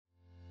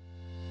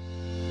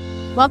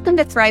Welcome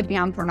to Thrive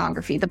Beyond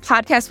Pornography, the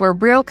podcast where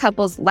real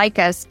couples like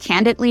us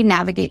candidly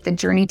navigate the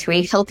journey to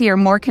a healthier,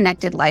 more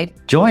connected life.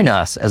 Join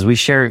us as we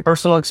share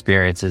personal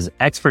experiences,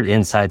 expert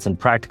insights, and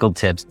practical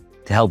tips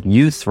to help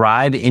you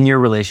thrive in your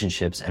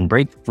relationships and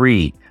break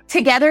free.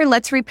 Together,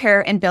 let's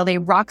repair and build a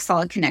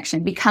rock-solid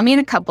connection, becoming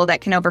a couple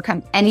that can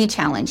overcome any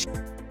challenge.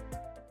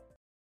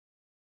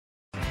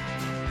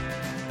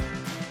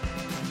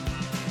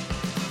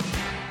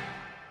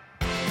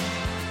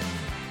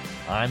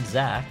 I'm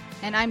Zach.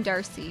 And I'm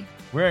Darcy.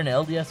 We're an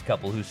LDS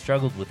couple who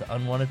struggled with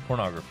unwanted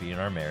pornography in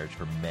our marriage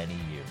for many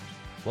years.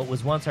 What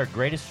was once our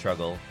greatest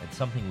struggle and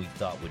something we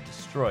thought would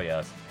destroy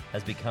us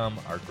has become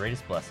our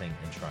greatest blessing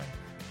and triumph.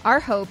 Our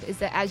hope is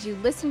that as you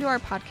listen to our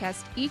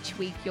podcast each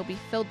week, you'll be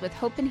filled with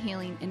hope and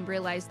healing and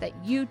realize that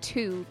you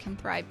too can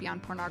thrive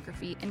beyond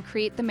pornography and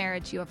create the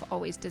marriage you have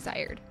always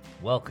desired.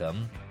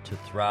 Welcome to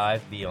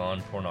Thrive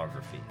Beyond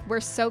Pornography. We're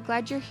so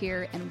glad you're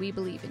here and we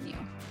believe in you.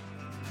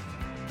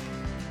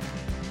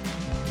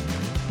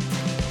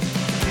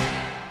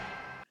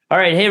 All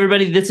right, hey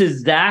everybody, this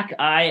is Zach.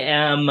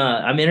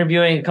 I'm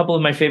interviewing a couple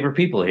of my favorite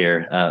people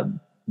here.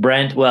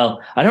 Brent,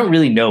 well, I don't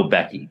really know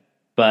Becky,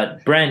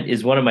 but Brent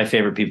is one of my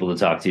favorite people to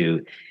talk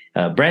to.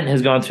 Brent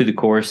has gone through the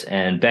course,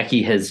 and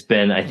Becky has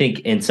been, I think,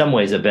 in some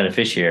ways a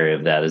beneficiary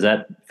of that. Is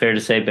that fair to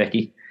say,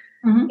 Becky?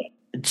 Mm-hmm.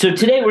 So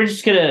today we're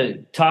just going to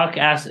talk,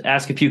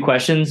 ask a few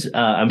questions.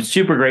 I'm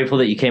super grateful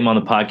that you came on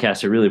the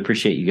podcast. I really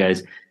appreciate you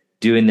guys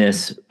doing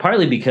this,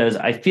 partly because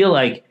I feel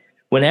like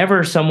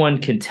whenever someone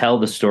can tell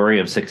the story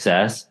of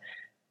success,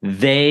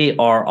 they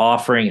are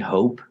offering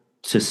hope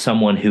to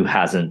someone who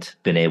hasn't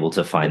been able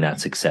to find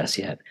that success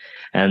yet.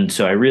 And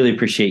so I really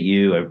appreciate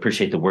you. I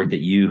appreciate the work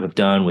that you have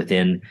done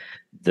within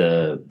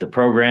the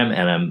program.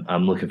 And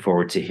I'm looking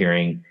forward to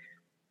hearing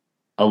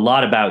a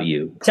lot about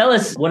you. Tell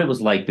us what it was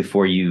like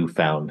before you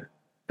found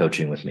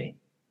coaching with me.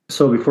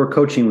 So before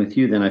coaching with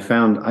you, then I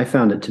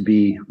found it to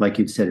be, like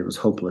you'd said, it was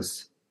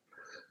hopeless.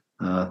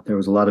 There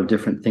was a lot of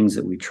different things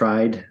that we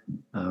tried.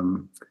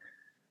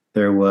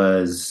 There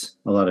was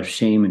a lot of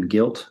shame and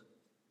guilt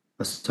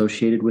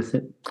associated with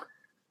it.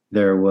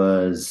 There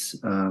was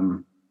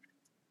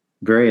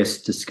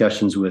various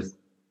discussions with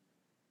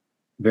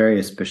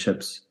various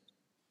bishops,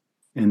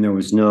 and there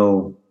was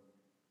no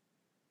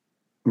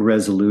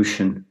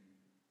resolution.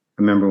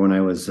 I remember when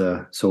I was,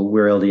 so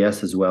we're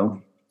LDS as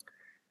well,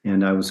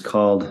 and I was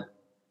called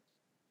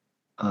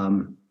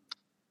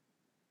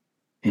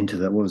into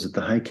the, what was it,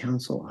 the High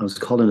Council? I was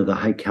called into the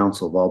High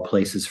Council of all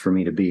places for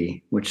me to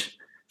be, which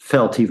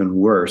felt even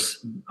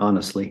worse,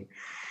 honestly.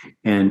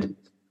 And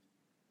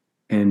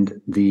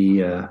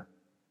the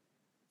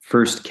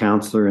first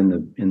counselor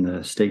in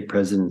the state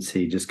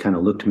presidency just kind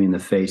of looked me in the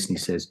face and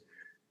he says,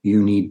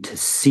 "You need to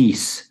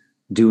cease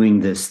doing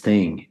this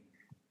thing."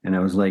 And I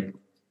was like,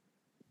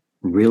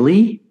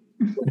 "Really?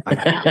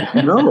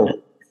 No,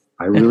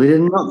 I really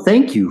didn't know.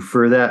 Thank you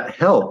for that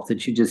help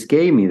that you just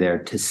gave me there,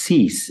 to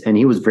cease." And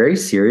he was very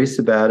serious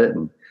about it.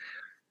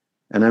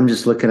 And I'm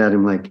just looking at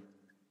him like,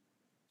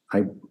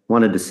 I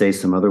wanted to say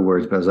some other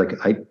words, but I was like,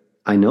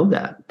 I know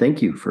that.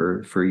 Thank you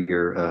for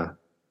your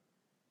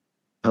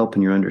help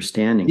and your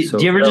understanding. Do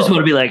you ever just want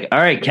to be like, "All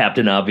right,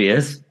 Captain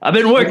Obvious, I've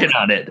been working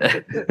on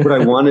it." What I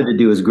wanted to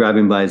do is grab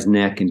him by his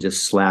neck and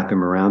just slap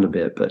him around a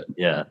bit, but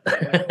yeah,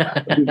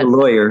 he's a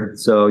lawyer,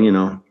 so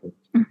I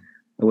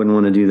wouldn't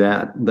want to do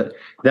that. But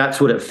that's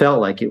what it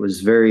felt like. It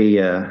was very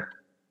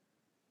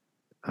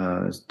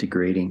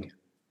degrading.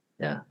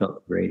 Yeah, it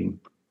felt degrading.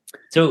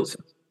 So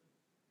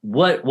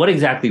what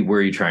exactly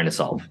were you trying to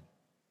solve?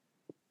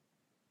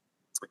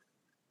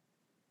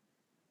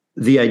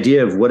 The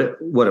idea of what it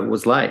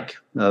was like,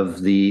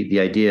 of the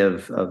idea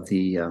of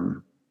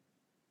the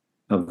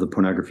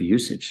pornography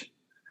usage.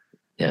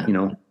 Yeah.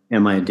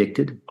 Am I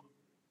addicted?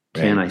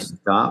 Can Right. I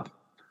stop?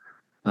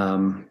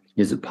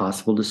 Is it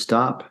possible to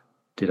stop?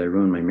 Did I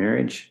ruin my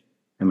marriage?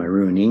 Am I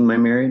ruining my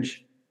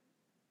marriage?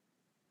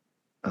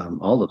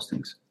 All those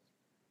things.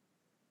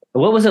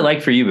 What was it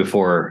like for you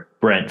before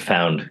Brent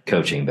found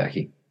coaching,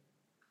 Becky?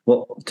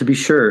 Well, to be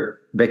sure,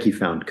 Becky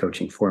found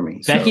coaching for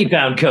me. Becky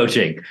found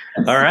coaching.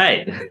 All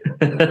right.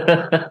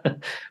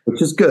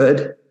 Which is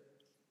good.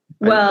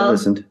 Well, I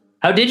listened.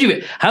 How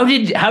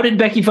did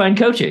Becky find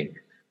coaching?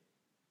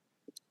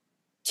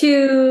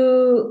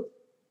 To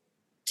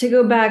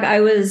go back, I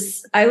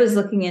was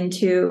looking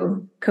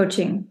into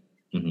coaching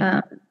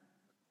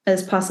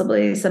as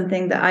possibly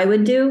something that I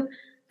would do.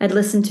 I'd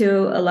listened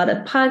to a lot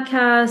of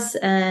podcasts,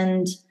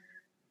 and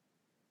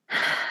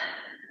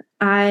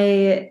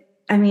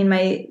I mean,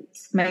 my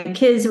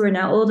kids were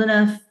now old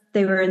enough.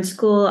 They were in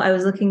school. I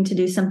was looking to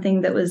do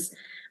something that was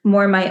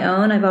more my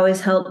own. I've always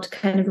helped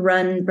kind of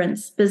run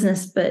Brent's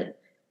business, but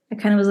I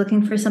kind of was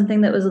looking for something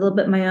that was a little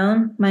bit my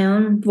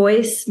own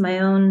voice, my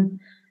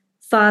own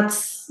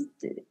thoughts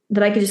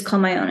that I could just call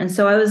my own. And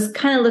so I was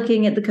kind of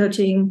looking at the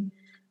coaching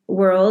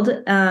world.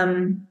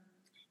 And,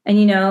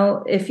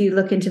 if you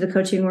look into the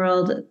coaching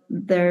world,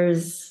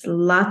 there's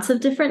lots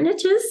of different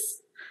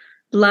niches,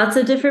 lots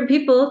of different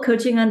people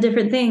coaching on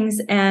different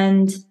things.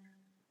 And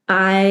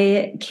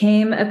I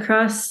came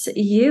across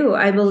you.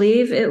 I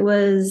believe it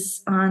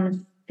was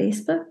on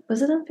Facebook.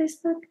 Was it on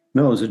Facebook?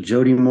 No, it was a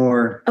Jody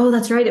Moore. Oh,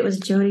 that's right. It was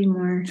Jody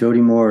Moore.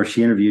 Jody Moore.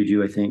 She interviewed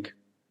you, I think.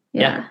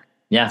 Yeah.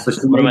 So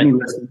she made me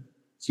listen.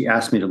 She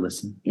asked me to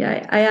listen.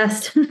 Yeah, I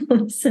asked him to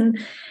listen.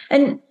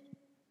 And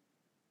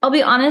I'll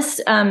be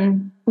honest,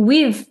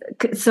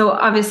 so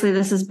obviously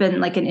this has been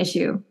like an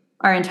issue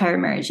our entire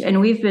marriage. And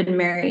we've been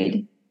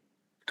married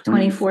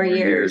 24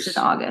 years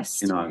in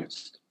August.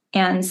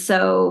 And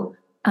so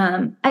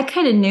I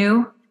kind of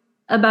knew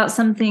about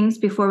some things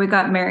before we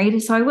got married.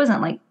 So I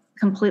wasn't like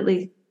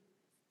completely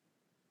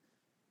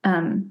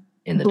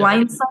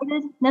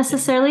blindsided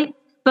necessarily.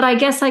 But I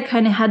guess I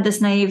kind of had this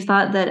naive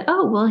thought that,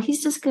 oh, well,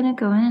 he's just going to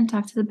go in and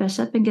talk to the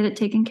bishop and get it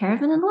taken care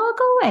of and then it'll all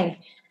go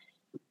away.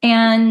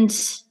 And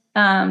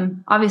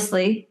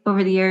obviously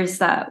over the years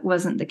that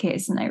wasn't the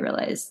case. And I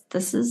realized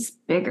this is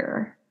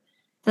bigger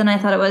than I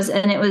thought it was.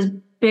 And it was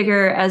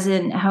bigger as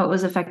in how it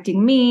was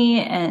affecting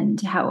me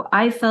and how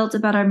I felt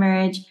about our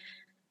marriage.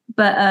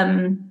 But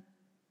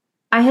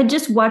I had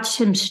just watched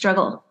him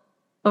struggle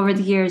over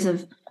the years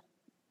of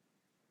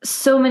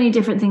so many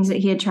different things that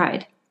he had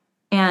tried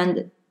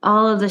and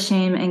all of the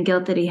shame and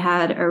guilt that he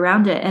had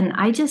around it. And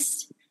I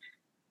just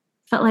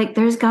felt like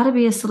there's got to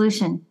be a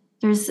solution.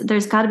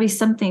 There's got to be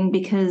something,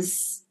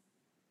 because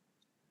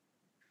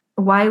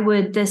why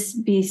would this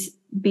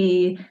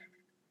be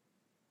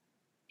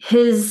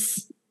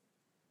his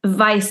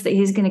vice that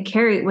he's going to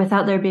carry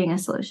without there being a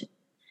solution?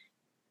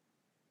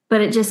 But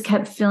it just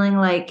kept feeling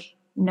like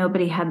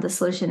nobody had the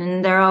solution.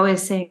 And they're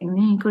always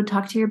saying, go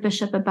talk to your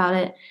bishop about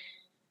it.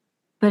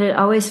 But it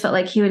always felt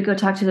like he would go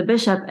talk to the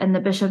bishop and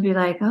the bishop would be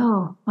like,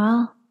 oh,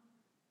 well,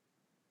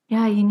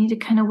 yeah, you need to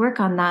kind of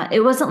work on that. It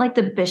wasn't like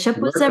the bishop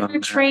was ever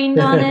trained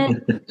on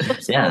it.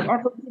 Yeah.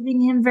 Ever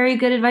giving him very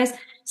good advice.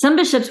 Some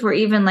bishops were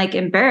even like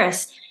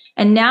embarrassed.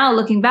 And now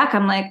looking back,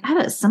 I'm like, I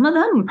bet some of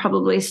them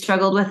probably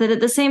struggled with it at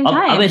the same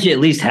time. I'll bet you at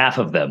least half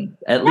of them.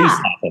 Least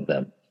half of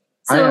them.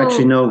 So, I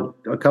actually know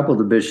a couple of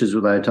the bishops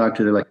that I talked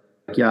to. They're like,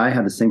 yeah, I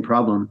had the same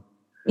problem.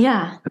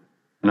 Yeah.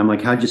 And I'm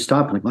like, how'd you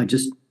stop? I'm like, well,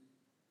 just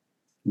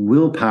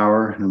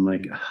willpower. And I'm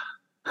like,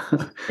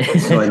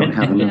 so I don't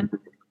have enough.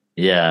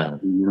 Yeah.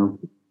 You know?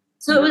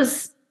 So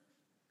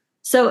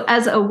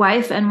as a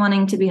wife and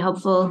wanting to be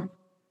helpful,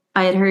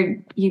 I had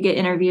heard you get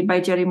interviewed by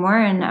Jody Moore,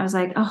 and I was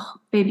like, oh,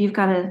 babe, you've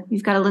got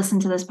to listen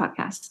to this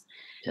podcast.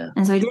 Yeah.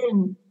 And so I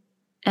did.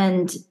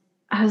 And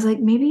I was like,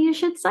 maybe you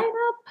should sign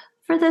up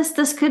for this.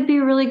 This could be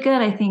really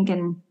good, I think.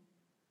 And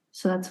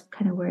so that's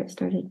kind of where it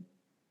started.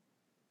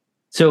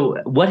 So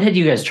what had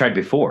you guys tried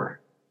before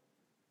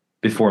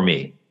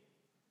me?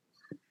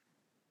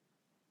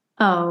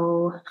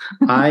 Oh,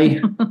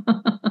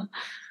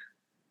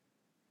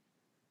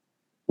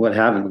 what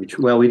haven't we?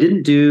 Well, we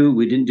didn't do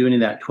any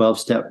of that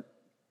 12-step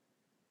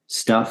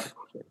stuff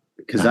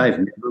because I've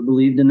never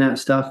believed in that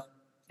stuff.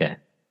 Yeah.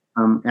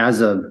 I'm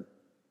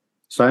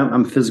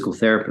a physical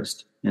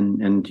therapist,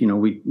 and you know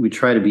we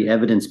try to be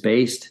evidence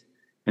based.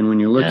 And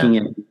when you're looking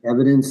at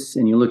evidence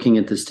and you're looking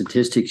at the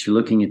statistics, you're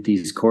looking at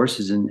these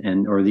courses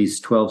and or these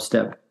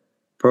 12-step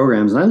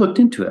programs. And I looked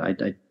into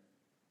it. I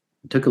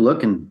took a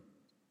look, and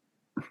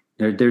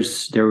there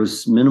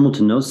was minimal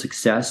to no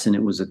success, and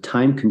it was a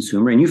time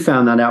consumer. And you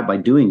found that out by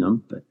doing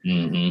them, but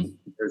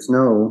there's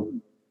no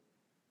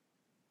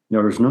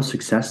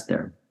success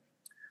there.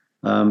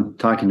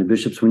 Talking to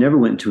bishops, we never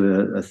went to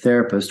a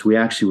therapist. We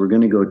actually were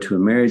going to go to a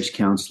marriage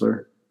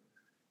counselor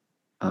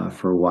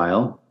for a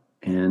while,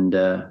 and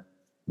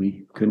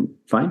we couldn't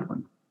find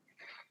one.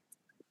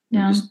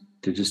 Yeah.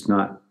 They're just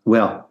not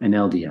an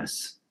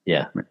LDS.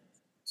 Yeah.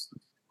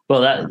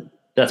 Well,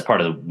 that's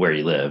part of where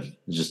you live.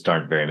 There just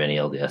aren't very many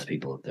LDS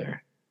people up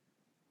there.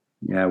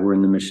 Yeah, we're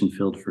in the mission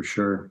field for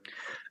sure.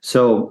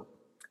 So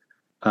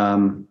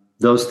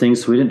those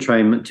things, so we didn't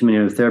try too many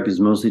other therapies,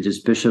 mostly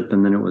just bishop.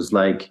 And then it was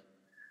like,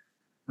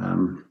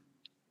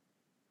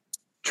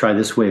 try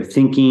this way of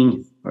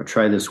thinking, or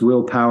try this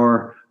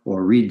willpower,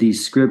 or read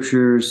these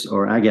scriptures.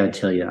 Or I got to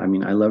tell you, I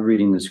mean, I love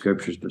reading the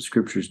scriptures, but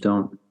scriptures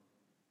don't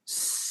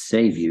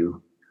save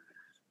you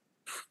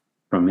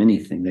from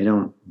anything. They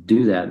don't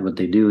do that. What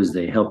they do is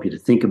they help you to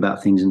think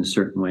about things in a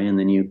certain way, and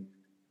then you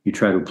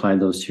try to apply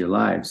those to your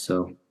lives.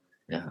 So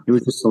it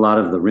was just a lot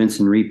of the rinse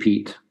and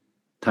repeat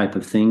type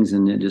of things,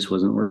 and it just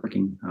wasn't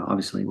working.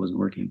 Obviously, it wasn't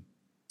working.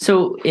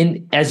 So,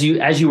 as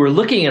you were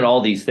looking at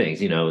all these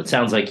things, you know, it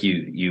sounds like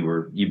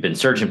you've been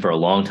searching for a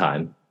long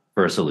time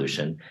for a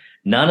solution.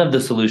 None of the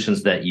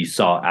solutions that you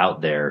saw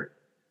out there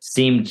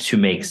seemed to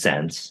make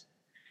sense.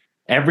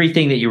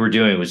 Everything that you were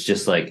doing was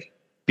just like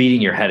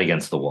beating your head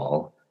against the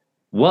wall.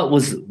 What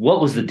was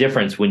the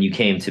difference when you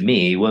came to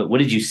me? What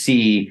did you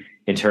see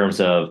in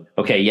terms of,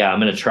 okay, yeah, I'm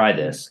going to try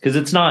this? Because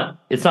it's not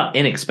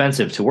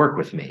inexpensive to work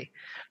with me.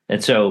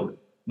 And so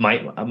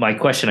my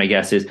question, I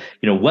guess, is,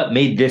 you know, what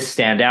made this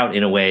stand out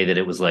in a way that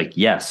it was like,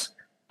 yes,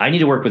 I need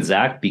to work with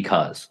Zach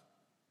because.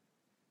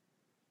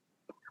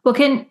 Well,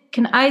 can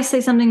I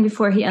say something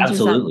before he answers?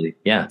 Absolutely. That?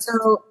 Yeah.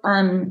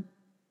 So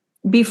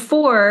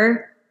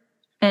before,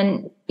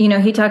 and you know,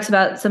 he talks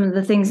about some of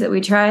the things that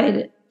we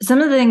tried. some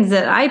of the things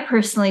that I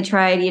personally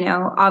tried,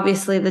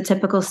 obviously the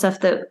typical stuff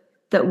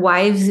that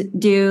wives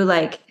do,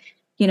 like,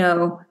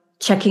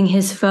 checking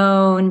his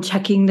phone,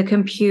 checking the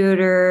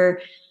computer,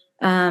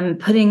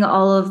 putting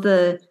all of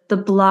the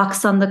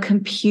blocks on the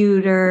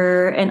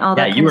computer and all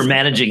that. Yeah, you were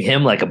managing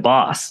him like a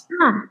boss.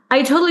 Yeah,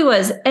 I totally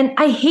was. And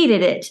I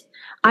hated it.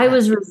 I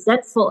was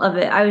resentful of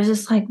it. I was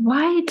just like,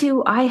 why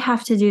do I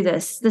have to do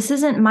this? This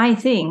isn't my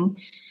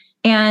thing.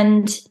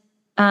 And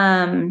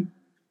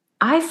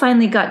I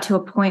finally got to a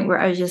point where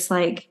I was just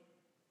like,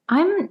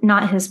 I'm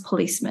not his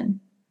policeman.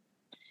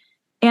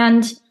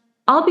 And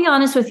I'll be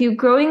honest with you,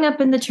 growing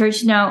up in the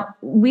church, now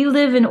we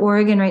live in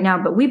Oregon right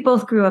now, but we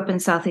both grew up in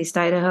Southeast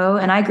Idaho,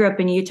 and I grew up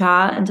in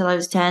Utah until I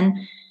was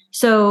 10.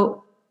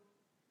 So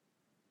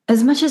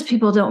as much as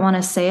people don't want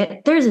to say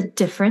it, there's a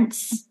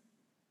difference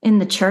in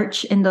the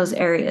church in those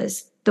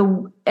areas.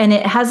 And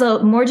it has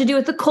more to do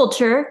with the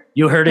culture.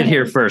 You heard it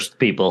here first,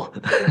 people.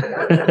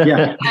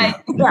 Yeah.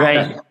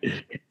 Right.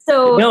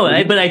 So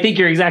but I think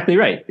you're exactly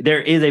right.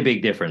 There is a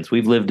big difference.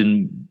 We've lived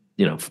in,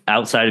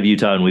 outside of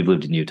Utah, and we've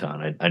lived in Utah,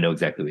 and I know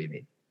exactly what you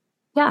mean.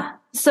 Yeah.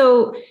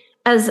 So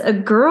as a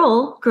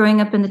girl growing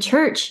up in the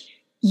church,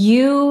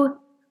 it's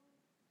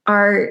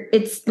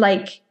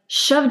like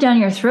shoved down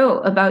your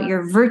throat about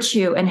your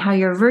virtue and how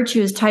your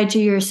virtue is tied to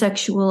your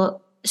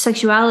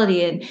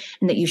sexuality and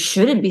that you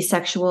shouldn't be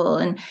sexual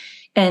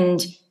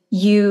and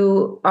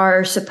you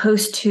are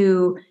supposed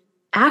to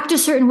act a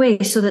certain way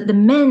so that the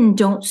men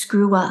don't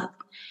screw up.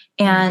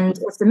 And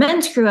if the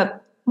men screw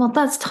up, well,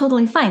 that's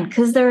totally fine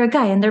because they're a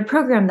guy and they're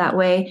programmed that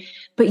way.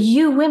 But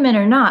you women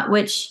are not,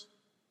 which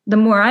the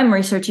more I'm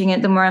researching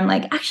it, the more I'm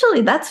like,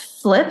 actually, that's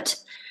flipped.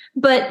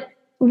 But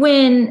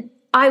when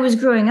I was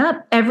growing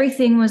up,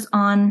 everything was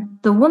on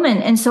the woman.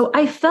 And so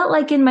I felt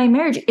like in my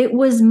marriage, it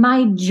was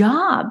my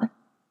job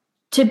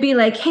to be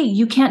like, hey,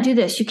 you can't do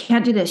this. You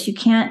can't do this. You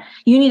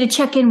need to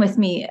check in with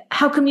me.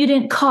 How come you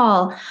didn't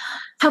call?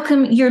 How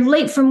come you're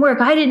late from work?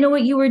 I didn't know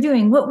what you were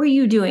doing. What were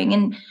you doing?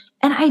 And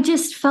I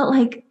just felt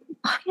like,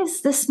 why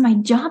is this my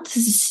job? This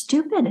is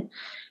stupid.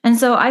 And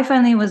so I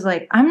finally was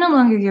like, I'm no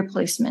longer your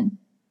policeman.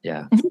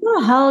 Yeah. If you go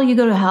to hell, you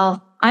go to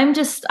hell. I'm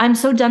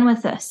so done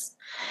with this.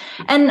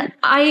 And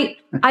I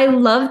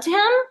loved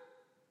him.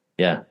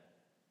 Yeah.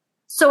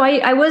 So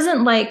I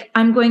wasn't like,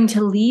 I'm going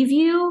to leave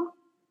you.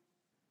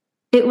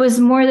 It was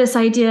more this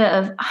idea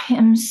of, I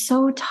am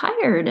so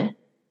tired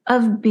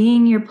of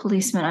being your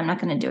policeman. I'm not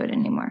going to do it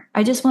anymore.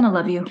 I just want to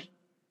love you.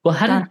 Well,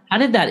 how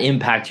did that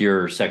impact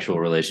your sexual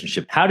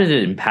relationship? How did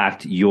it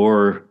impact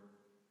your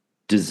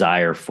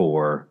desire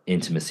for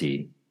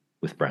intimacy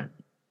with Brent?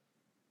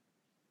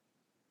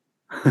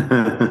 Brent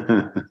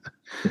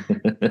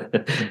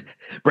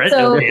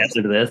knows the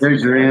answer to this.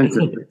 There's your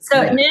answer.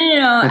 So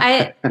no.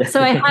 I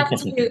have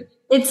to.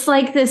 It's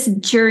like this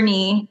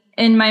journey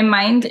in my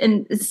mind,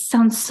 and it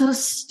sounds so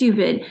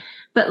stupid,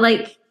 but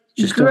like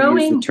just don't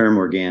use the term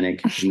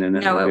organic, and then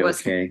no, it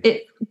was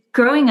okay.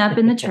 Growing up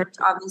in the church,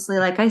 obviously,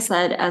 like I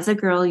said, as a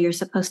girl, you're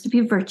supposed to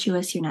be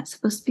virtuous. You're not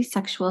supposed to be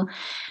sexual,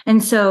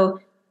 and so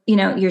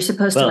you're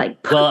supposed to like.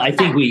 Well, I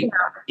think we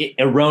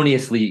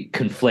erroneously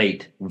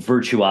conflate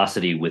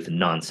virtuosity with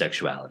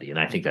non-sexuality, and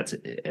I think that's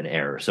an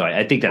error. So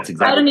I think that's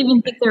exactly. I don't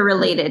even think they're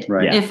related,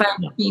 right. If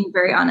I'm being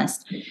very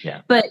honest.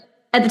 Yeah. But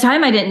at the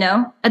time, I didn't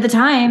know. At the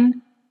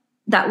time,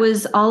 that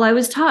was all I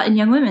was taught in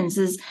Young Women's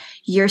is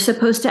you're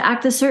supposed to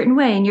act a certain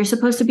way, and you're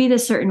supposed to be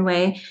this certain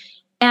way,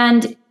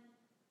 and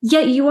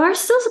yet you are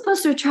still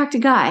supposed to attract a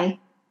guy.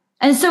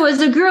 And so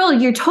as a girl,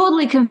 you're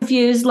totally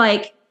confused.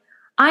 Like,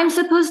 I'm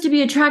supposed to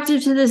be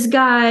attracted to this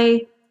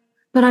guy,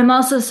 but I'm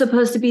also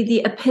supposed to be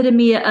the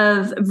epitome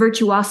of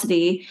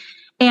virtuosity.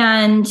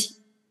 And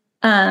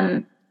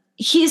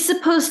he's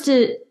supposed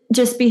to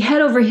just be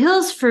head over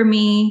heels for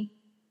me,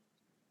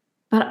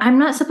 but I'm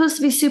not supposed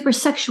to be super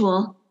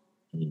sexual.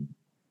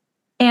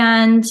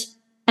 And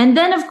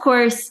then, of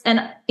course,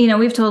 and,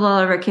 we've told all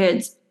of our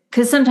kids,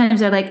 because sometimes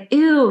they're like,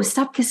 ew,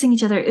 stop kissing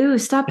each other. Ew,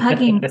 stop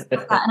hugging.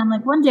 And I'm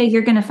like, one day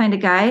you're going to find a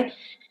guy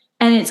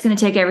and it's going to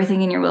take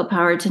everything in your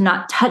willpower to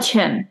not touch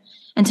him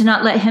and to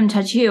not let him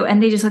touch you.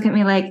 And they just look at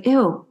me like,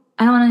 ew,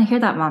 I don't want to hear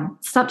that, Mom.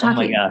 Stop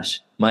talking. Oh my gosh.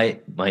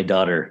 My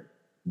daughter,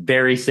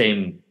 very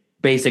same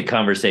basic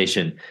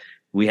conversation.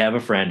 We have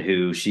a friend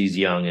who she's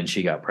young and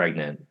she got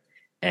pregnant.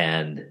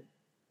 And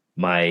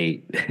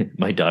my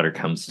daughter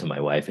comes to my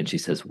wife and she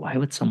says, why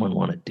would someone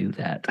want to do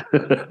that?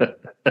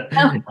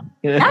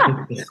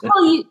 Yeah.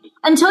 Well,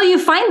 until you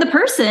find the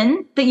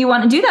person that you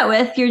want to do that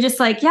with, you're just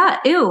like, yeah,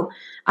 ew.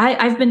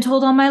 I've been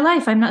told all my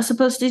life I'm not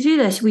supposed to do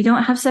this. We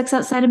don't have sex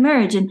outside of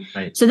marriage. And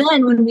right. So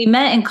then when we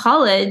met in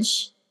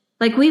college,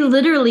 like we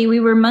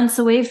were months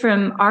away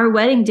from our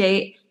wedding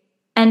date.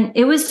 And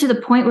it was to the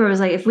point where it was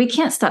like, if we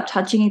can't stop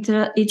touching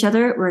each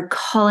other, we're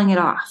calling it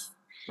off.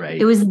 Right.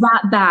 It was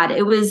that bad.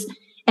 It was,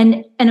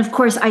 and of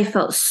course I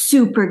felt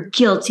super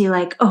guilty.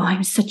 Like, oh,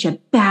 I'm such a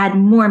bad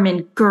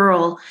Mormon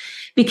girl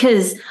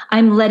because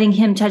I'm letting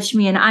him touch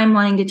me and I'm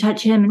wanting to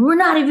touch him and we're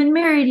not even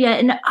married yet.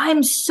 And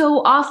I'm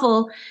so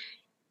awful.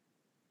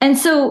 And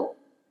so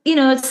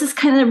it's this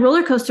kind of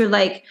roller coaster.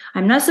 Like,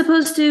 I'm not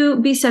supposed to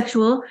be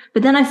sexual,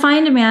 but then I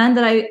find a man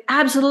that I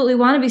absolutely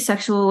want to be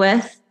sexual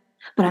with,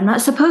 but I'm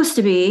not supposed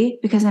to be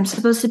because I'm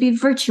supposed to be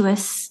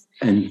virtuous.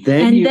 And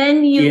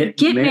then you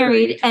get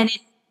married, and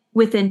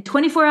within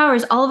 24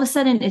 hours, all of a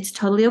sudden it's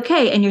totally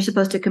okay. And you're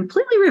supposed to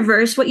completely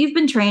reverse what you've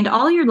been trained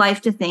all your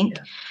life to think.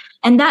 Yeah.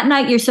 And that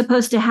night you're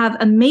supposed to have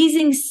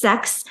amazing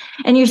sex,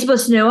 and you're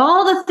supposed to know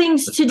all the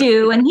things to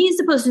do. And he's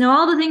supposed to know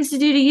all the things to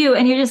do to you.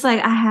 And you're just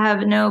like, I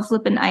have no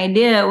flipping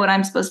idea what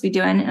I'm supposed to be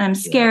doing. And I'm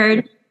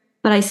scared,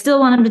 but I still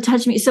want him to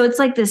touch me. So it's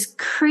like this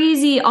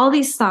crazy, all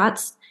these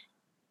thoughts.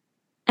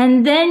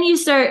 And then you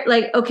start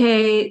like,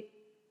 okay,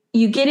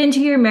 you get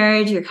into your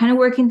marriage, you're kind of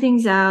working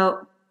things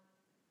out.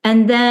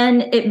 And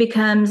then it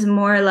becomes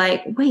more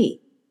like,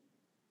 wait,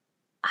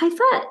 I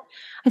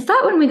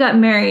thought when we got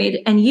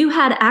married and you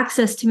had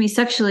access to me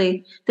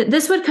sexually, that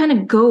this would kind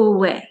of go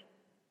away.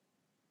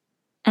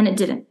 And it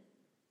didn't.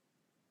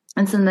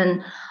 And so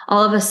then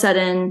all of a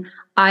sudden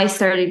I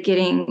started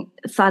getting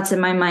thoughts in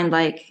my mind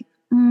like,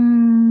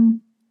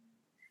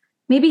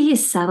 maybe he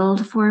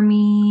settled for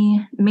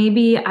me.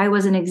 Maybe I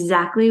wasn't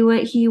exactly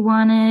what he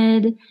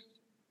wanted.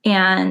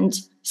 And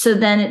so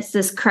then it's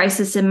this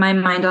crisis in my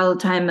mind all the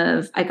time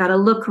of, I got to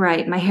look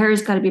right. My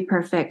hair's got to be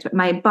perfect.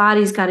 My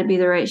body's got to be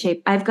the right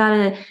shape. I've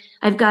got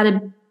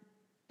to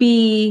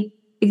be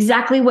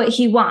exactly what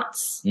he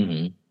wants.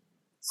 Mm-hmm.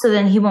 So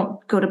then he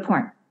won't go to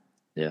porn.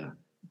 Yeah.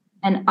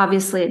 And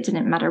obviously it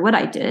didn't matter what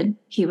I did.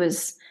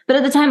 But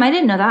at the time I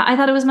didn't know that. I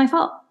thought it was my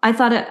fault. I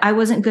thought I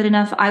wasn't good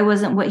enough. I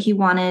wasn't what he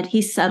wanted.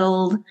 He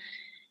settled.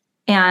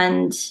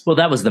 And well,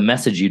 that was the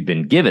message you'd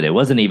been given. It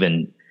wasn't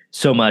even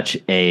so much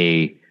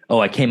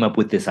I came up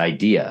with this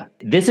idea.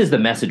 This is the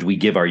message we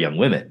give our young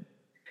women.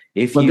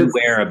 If you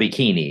wear a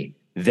bikini,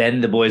 then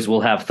the boys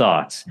will have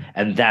thoughts,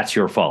 and that's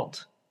your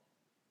fault.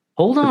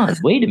 Hold on.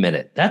 Wait a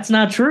minute. That's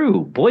not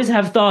true. Boys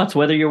have thoughts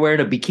whether you're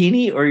wearing a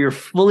bikini or you're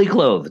fully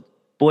clothed.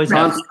 Boys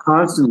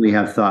constantly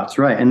have thoughts,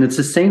 right? And it's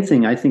the same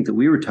thing I think that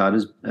we were taught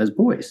as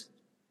boys.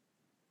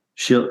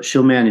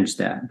 She'll manage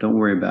that. Don't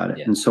worry about it.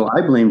 Yeah. And so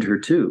I blamed her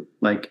too.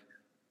 Like,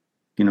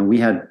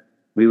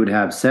 we would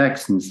have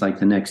sex, and it's like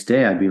the next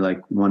day I'd be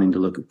like wanting to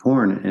look at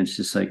porn, and it's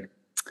just like,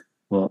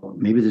 well,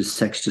 maybe the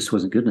sex just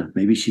wasn't good enough.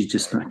 Maybe she's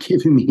just not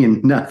giving me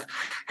enough.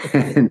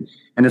 and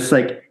it's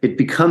like, it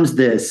becomes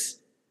this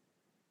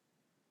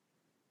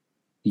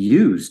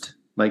used,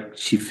 like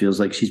she feels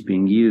like she's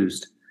being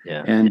used.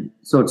 Yeah. And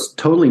so it's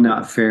totally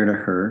not fair to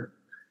her.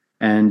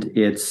 And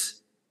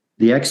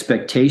the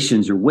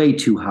expectations are way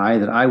too high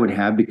that I would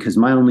have because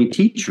my only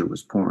teacher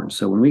was porn.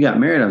 So when we got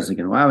married, I was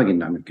thinking, wow, I can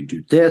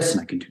do this,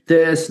 and I can do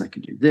this, and I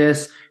can do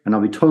this, and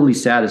I'll be totally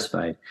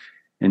satisfied.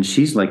 And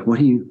she's like, what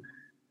are you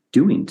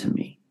doing to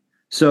me?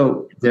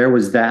 So there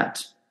was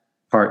that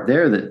part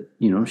there that,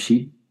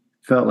 she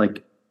felt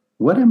like,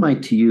 what am I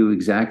to you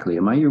exactly?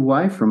 Am I your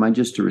wife, or am I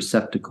just a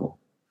receptacle?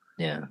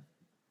 Yeah.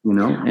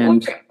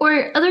 And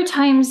or other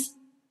times,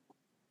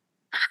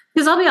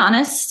 because I'll be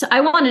honest,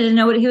 I wanted to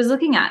know what he was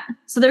looking at.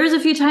 So there was a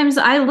few times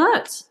I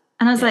looked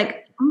and I was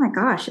like, oh my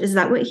gosh, is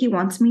that what he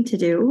wants me to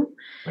do?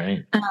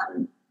 Right.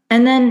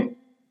 And then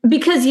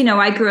because,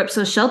 I grew up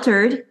so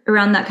sheltered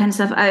around that kind of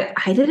stuff,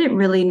 I didn't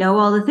really know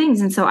all the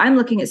things. And so I'm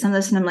looking at some of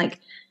this and I'm like,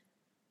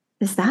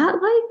 is that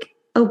like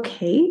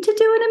okay to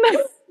do in a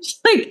marriage?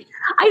 Like,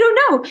 I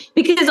don't know,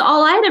 because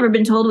all I had ever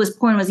been told was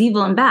porn was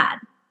evil and bad.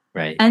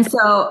 Right. And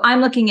so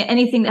I'm looking at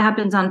anything that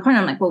happens on porn.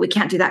 I'm like, well, we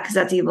can't do that because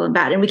that's evil and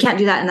bad. And we can't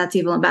do that and that's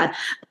evil and bad.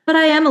 But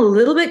I am a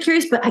little bit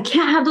curious, but I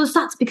can't have those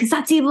thoughts because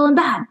that's evil and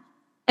bad.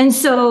 And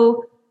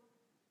so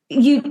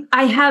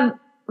I have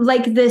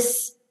like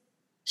this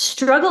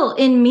struggle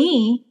in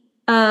me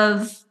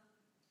of,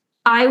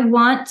 I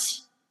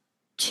want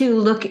to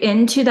look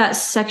into that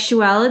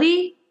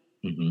sexuality.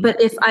 Mm-hmm. But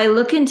if I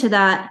look into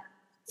that,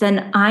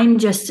 then I'm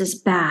just as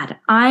bad.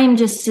 I'm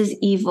just as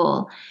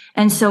evil.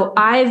 And so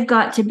I've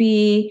got to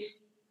be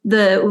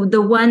the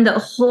one that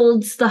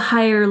holds the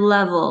higher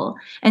level.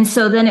 And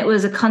so then it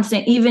was a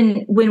constant,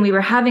 even when we were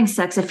having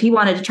sex, if he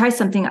wanted to try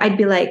something, I'd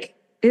be like,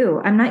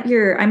 ew, I'm not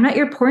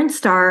your porn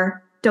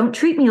star. Don't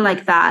treat me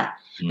like that.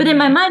 Mm. But in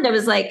my mind, I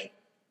was like,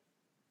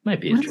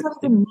 might be what does that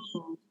even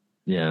mean?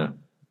 Yeah.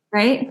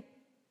 Right.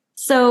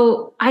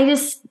 So I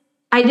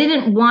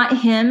didn't want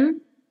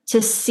him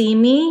to see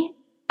me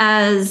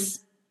as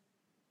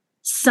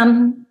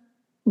some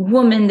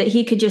woman that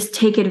he could just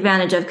take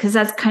advantage of, because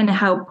that's kind of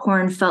how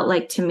porn felt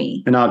like to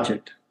me. An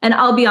object. And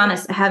I'll be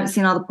honest, I haven't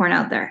seen all the porn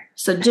out there.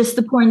 So just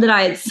the porn that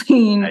I had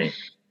seen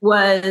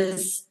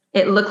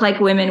it looked like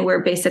women were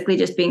basically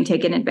just being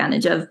taken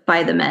advantage of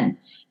by the men.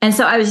 And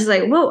so I was just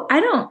like, whoa, I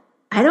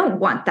don't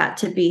want that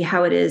to be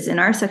how it is in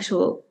our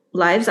sexual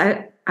lives.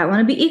 I want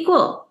to be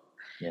equal.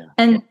 Yeah.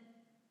 And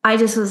I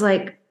just was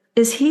like,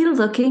 is he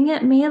looking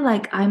at me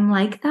like I'm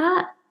like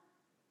that?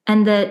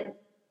 And that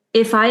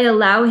if I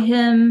allow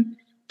him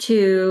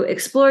to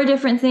explore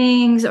different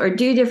things or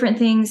do different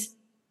things,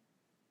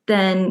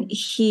 then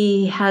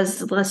he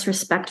has less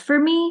respect for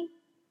me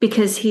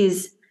because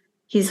he's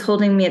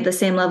holding me at the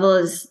same level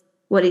as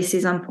what he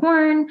sees on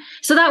porn.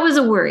 So that was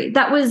a worry.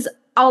 That was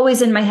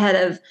always in my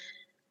head of,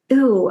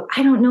 ooh,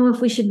 I don't know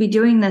if we should be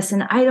doing this.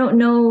 And I don't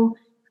know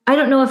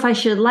if I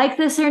should like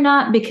this or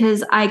not,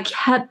 because I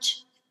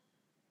kept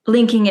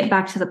linking it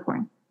back to the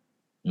porn.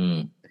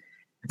 Mm.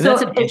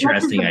 That's an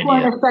interesting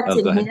idea.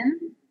 Affected him,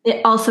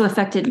 it also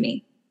affected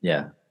me.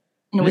 Yeah.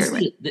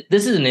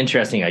 This is an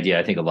interesting idea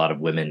I think a lot of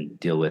women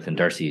deal with, and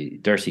Darcy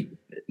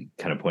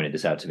kind of pointed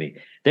this out to me.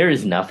 There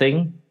is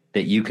nothing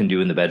that you can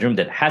do in the bedroom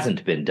that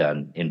hasn't been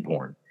done in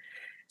porn.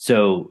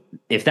 So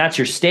if that's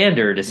your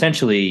standard,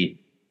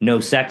 essentially no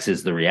sex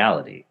is the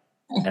reality.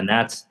 And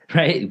that's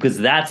right, because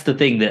that's the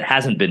thing that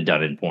hasn't been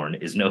done in porn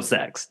is no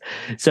sex.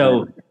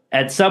 So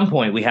at some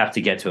point we have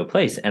to get to a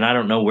place, and I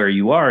don't know where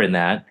you are in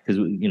that, because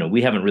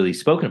we haven't really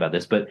spoken about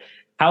this, but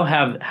how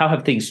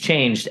have things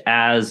changed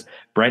as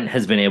Brent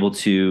has been able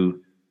to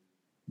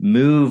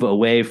move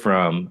away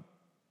from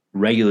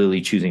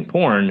regularly choosing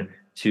porn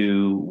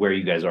to where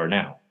you guys are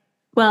now?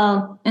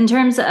 Well, in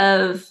terms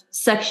of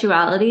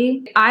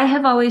sexuality, I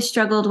have always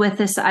struggled with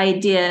this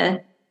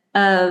idea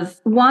of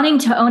wanting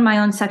to own my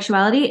own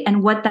sexuality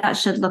and what that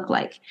should look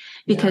like.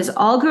 Because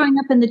all growing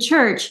up in the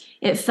church,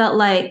 it felt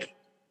like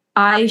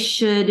I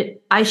should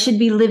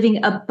be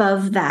living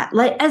above that.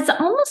 Like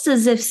almost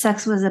as if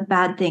sex was a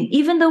bad thing.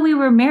 Even though we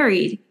were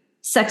married,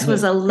 sex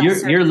was a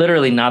lesser. You're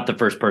literally not the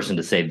first person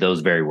to say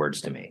those very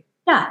words to me.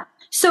 Yeah.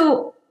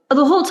 So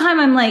the whole time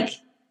I'm like,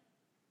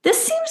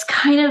 this seems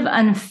kind of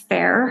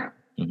unfair.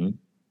 Mm-hmm.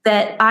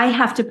 That I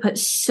have to put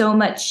so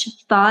much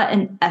thought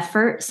and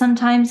effort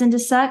sometimes into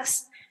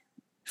sex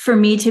for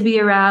me to be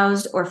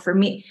aroused, or for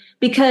me,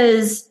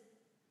 because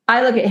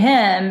I look at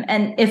him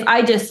and if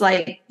I just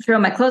like throw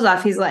my clothes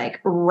off, he's like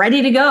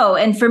ready to go.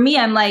 And for me,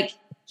 I'm like,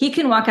 he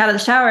can walk out of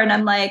the shower and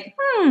I'm like,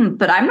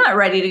 but I'm not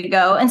ready to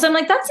go. And so I'm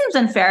like, that seems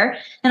unfair.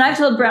 And I've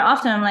told Brent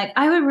often, I'm like,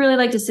 I would really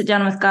like to sit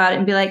down with God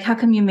and be like, how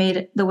come you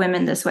made the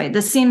women this way?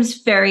 This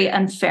seems very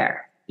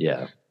unfair.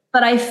 Yeah.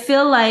 But I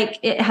feel like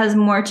it has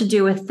more to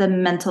do with the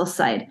mental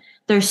side.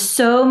 There's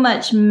so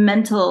much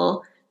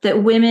mental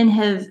that women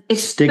have,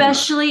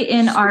 especially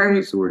in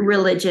our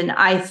religion,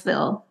 I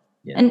feel.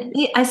 Yeah. And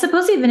I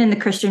suppose even in the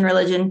Christian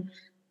religion,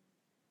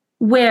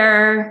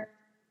 where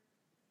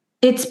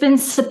it's been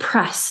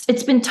suppressed.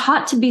 It's been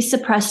taught to be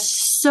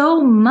suppressed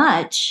so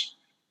much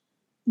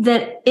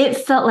that it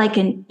felt like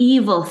an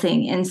evil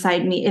thing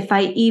inside me if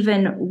I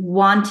even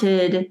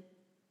wanted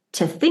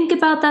to think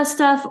about that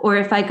stuff, or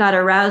if I got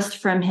aroused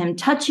from him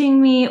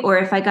touching me, or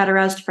if I got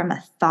aroused from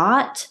a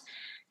thought,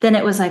 then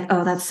it was like,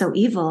 oh, that's so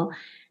evil.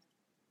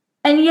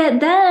 And yet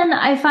then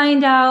I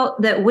find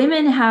out that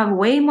women have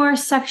way more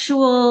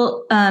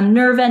sexual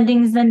nerve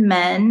endings than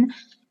men,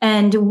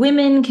 and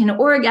women can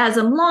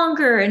orgasm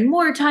longer and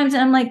more times.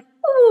 And I'm like,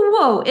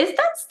 whoa, if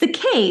that's the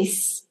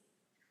case,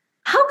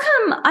 how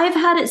come I've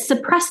had it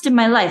suppressed in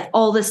my life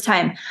all this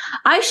time?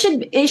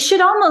 It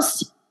should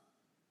almost,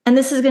 and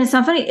this is going to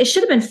sound funny, it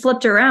should have been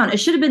flipped around.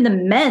 It should have been the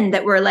men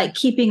that were like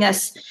keeping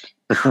us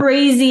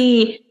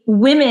crazy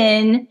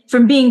women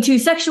from being too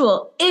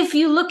sexual. If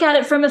you look at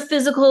it from a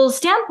physical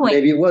standpoint.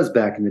 Maybe it was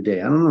back in the day.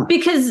 I don't know.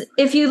 Because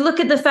if you look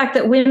at the fact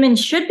that women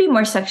should be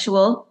more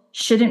sexual,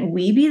 shouldn't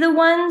we be the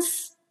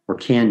ones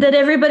that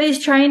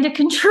everybody's trying to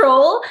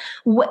control?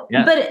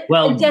 Yeah. But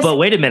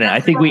wait a minute. I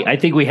think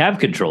we have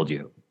controlled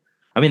you.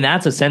 I mean,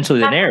 that's essentially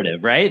the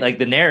narrative, right? Like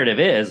the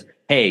narrative is,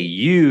 hey,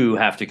 you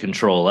have to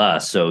control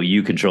us, so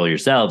you control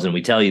yourselves. And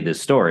we tell you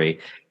this story.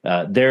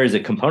 There is a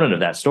component of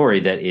that story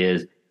that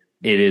is,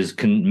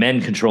 men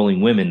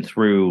controlling women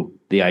through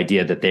the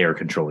idea that they are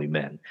controlling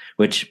men,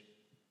 which,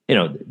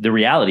 the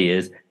reality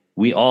is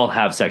we all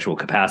have sexual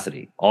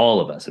capacity, all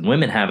of us, and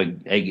women have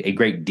a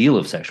great deal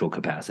of sexual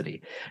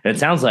capacity. And it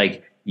sounds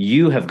like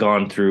you have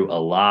gone through a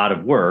lot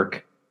of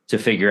work to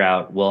figure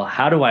out, well,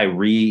 how do I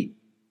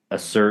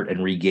reassert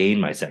and regain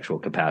my sexual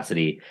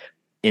capacity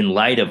in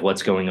light of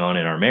what's going on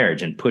in our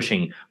marriage, and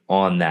pushing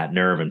on that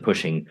nerve and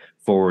pushing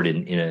forward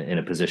in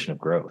a position of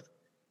growth.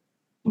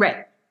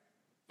 Right.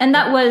 And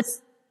that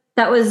was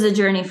a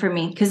journey for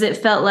me, because it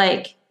felt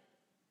like,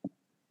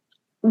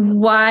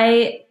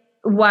 why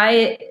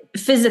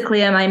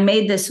physically am I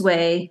made this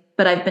way,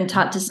 but I've been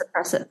taught to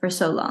suppress it for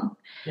so long.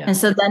 Yeah. And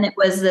so then it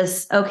was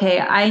this, okay,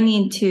 I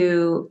need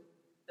to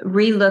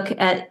relook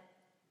at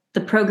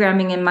the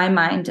programming in my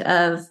mind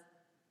of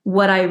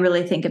what I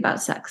really think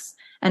about sex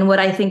and what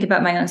I think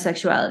about my own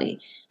sexuality.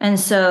 And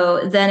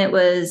so then it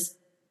was,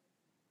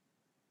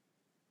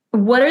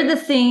 what are the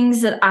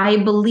things that I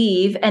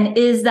believe? And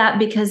is that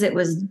because it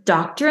was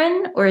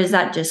doctrine, or is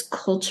that just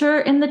culture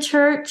in the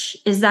church?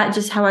 Is that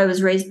just how I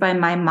was raised by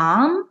my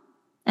mom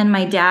and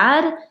my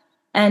dad?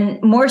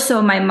 And more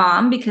so my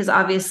mom, because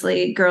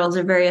obviously girls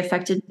are very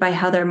affected by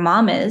how their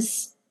mom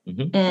is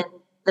in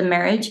the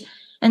marriage.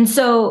 And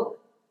so,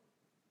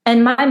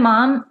 and my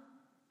mom,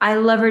 I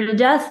love her to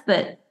death,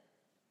 but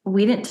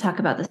we didn't talk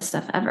about this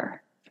stuff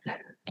ever.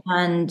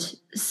 And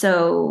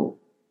so,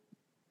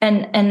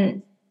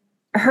 and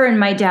her and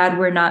my dad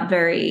were not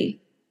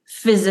very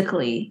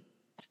physically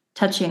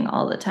touching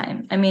all the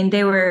time. I mean,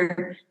 they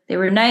were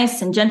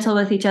nice and gentle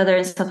with each other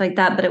and stuff like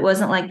that, but it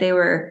wasn't like they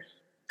were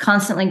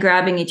constantly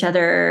grabbing each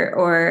other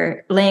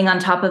or laying on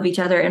top of each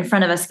other in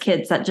front of us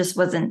kids. That just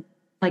wasn't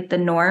like the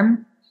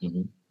norm.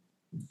 Mm-hmm.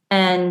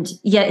 And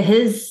yet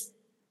his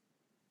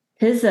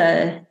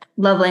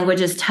love language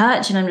is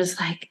touch. And I'm just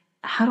like,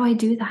 how do I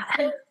do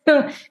that?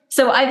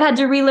 So I've had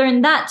to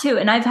relearn that too.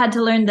 And I've had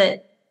to learn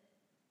that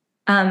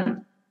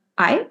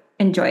I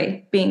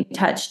enjoy being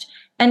touched.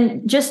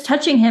 And just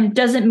touching him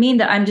doesn't mean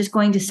that I'm just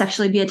going to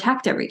sexually be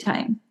attacked every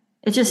time.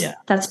 It's just,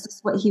 that's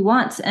just what he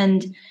wants.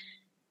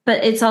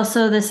 But it's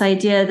also this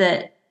idea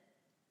that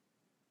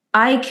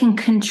I can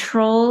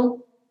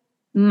control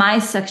my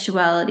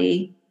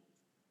sexuality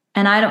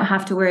and I don't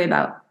have to worry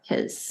about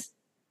his.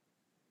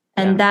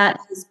 And that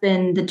has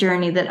been the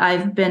journey that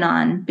I've been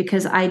on,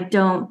 because I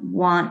don't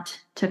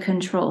want to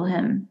control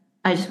him.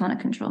 I just want to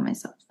control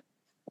myself.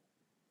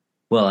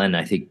 Well, and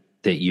I think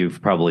that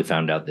you've probably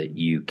found out that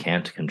you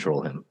can't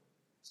control him.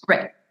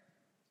 Right.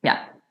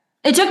 Yeah.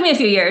 It took me a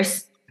few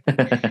years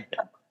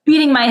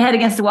beating my head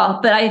against the wall,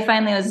 but I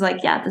finally was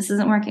like, yeah, this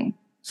isn't working.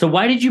 So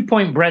why did you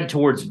point Brent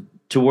towards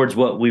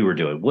what we were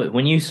doing?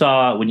 When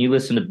you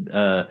listened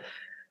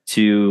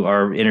to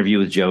our interview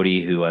with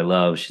Jody, who I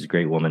love, she's a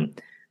great woman.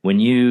 When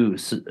you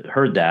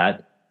heard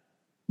that,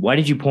 why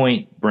did you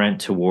point Brent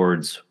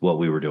towards what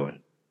we were doing?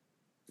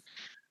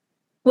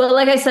 Well,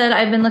 like I said,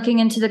 I've been looking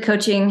into the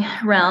coaching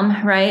realm,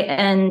 right?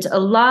 And a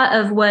lot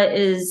of what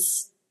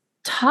is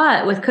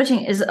taught with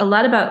coaching is a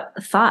lot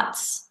about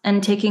thoughts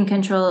and taking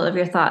control of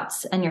your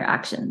thoughts and your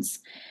actions.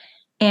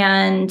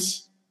 And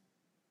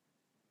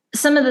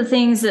some of the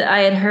things that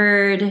I had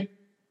heard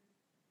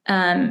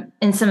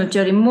in some of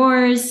Jody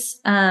Moore's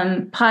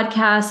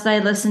podcasts that I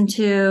listened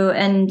to,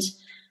 and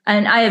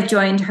I have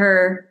joined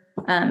her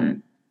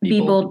Be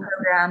Bold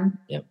program.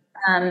 Yep.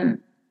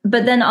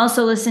 But then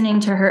also listening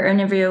to her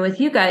interview with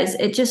you guys,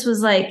 it just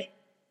was like,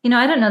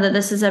 I don't know that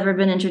this has ever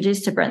been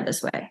introduced to Brent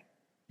this way.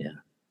 Yeah.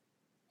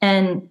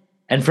 And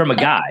from a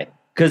guy,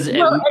 because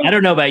I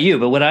don't know about you,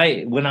 but when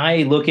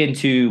I looked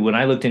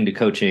into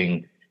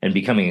coaching and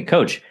becoming a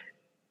coach,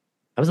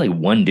 I was like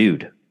one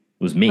dude. It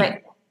was me.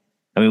 Right.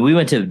 I mean, we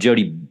went to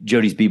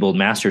Jody's Be Bold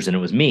Masters, and it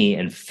was me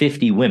and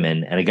 50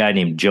 women and a guy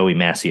named Joey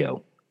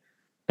Mascio.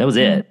 That was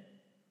it.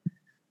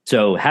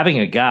 So having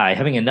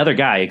another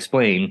guy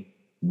explain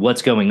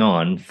what's going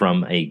on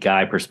from a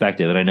guy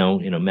perspective, and I know,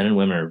 men and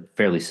women are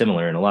fairly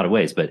similar in a lot of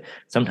ways, but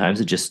sometimes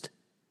it's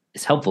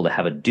helpful to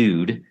have a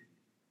dude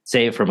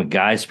say it from a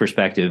guy's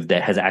perspective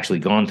that has actually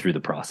gone through the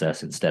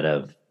process instead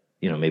of,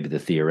 maybe the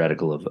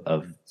theoretical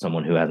of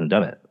someone who hasn't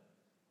done it.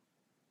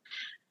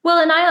 Well,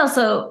 and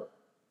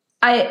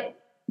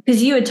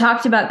because you had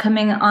talked about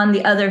coming on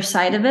the other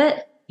side of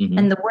it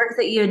and the work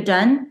that you had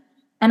done.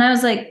 And I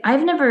was like,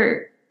 I've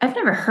never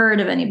heard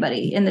of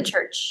anybody in the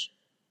church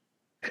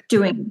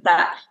doing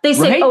that. They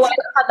say, right? Oh, I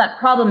don't have that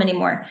problem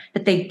anymore.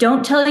 But they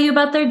don't tell you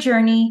about their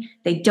journey.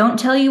 They don't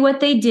tell you what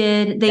they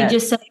did. They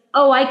just say,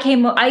 oh,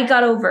 I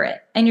got over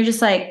it. And you're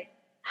just like,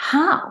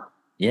 how?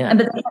 Yeah.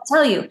 But they don't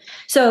tell you.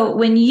 So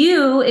when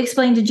you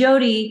explained to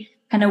Jody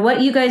kind of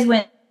what you guys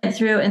went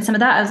through and some of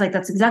that, I was like,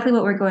 that's exactly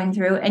what we're going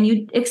through. And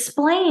you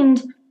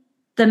explained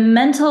the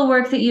mental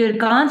work that you had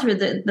gone through,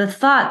 the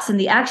thoughts and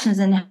the actions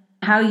and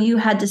how you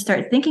had to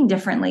start thinking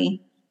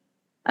differently.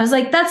 I was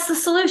like, that's the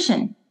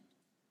solution.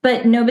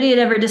 But nobody had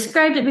ever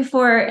described it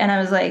before. And I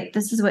was like,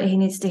 this is what he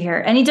needs to hear.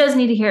 And he does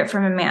need to hear it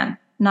from a man,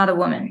 not a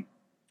woman.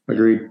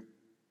 Agreed.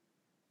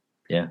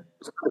 Yeah.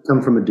 It's got to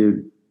come from a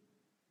dude.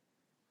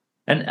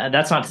 And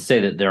that's not to say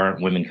that there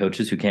aren't women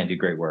coaches who can't do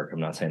great work. I'm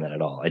not saying that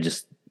at all. I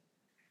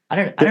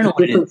don't know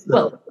what it is.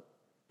 Well,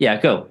 yeah,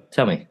 go.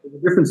 Tell me. There's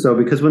a difference, though,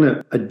 because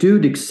when a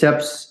dude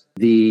accepts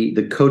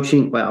the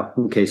coaching, well,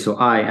 okay, so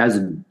I, as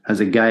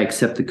a guy,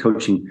 accept the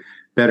coaching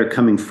better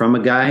coming from a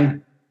guy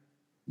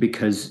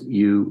because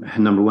you,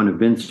 number one, have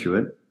been through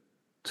it.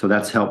 So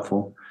that's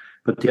helpful.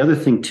 But the other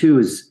thing, too,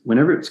 is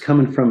whenever it's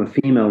coming from a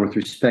female with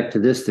respect to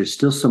this, there's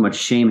still so much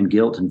shame and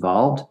guilt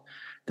involved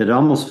that it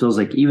almost feels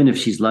like even if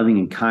she's loving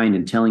and kind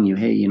and telling you,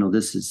 hey,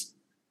 this is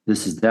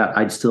that,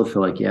 I'd still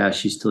feel like, yeah,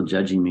 she's still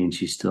judging me and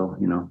she's still,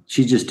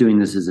 she's just doing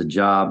this as a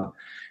job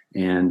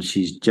and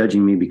she's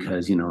judging me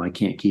because, I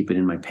can't keep it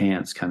in my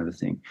pants kind of a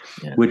thing,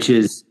 which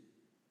is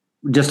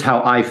just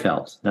how I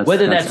felt.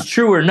 Whether that's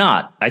true or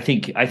not, I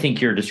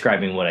think you're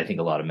describing what I think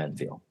a lot of men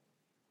feel.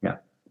 Yeah.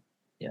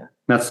 Yeah.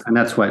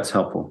 That's why it's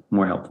helpful,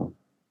 more helpful.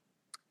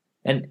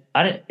 And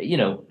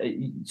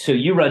so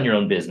you run your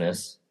own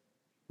business.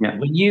 Yeah.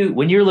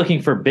 When you're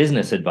looking for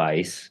business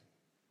advice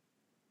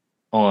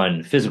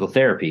on physical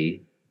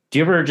therapy, do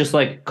you ever just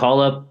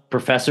call up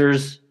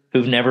professors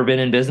who've never been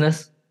in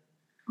business,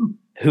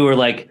 who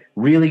are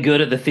really good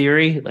at the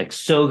theory,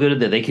 so good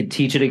that they could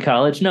teach it at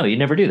college? No, you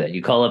never do that.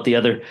 You call up the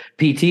other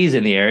PTs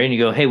in the area and you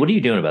go, hey, what are you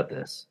doing about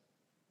this?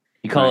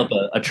 You call up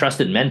a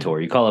trusted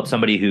mentor. You call up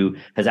somebody who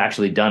has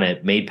actually done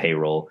it, made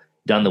payroll,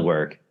 done the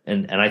work.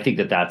 And I think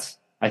that's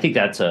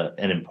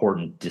an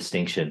important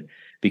distinction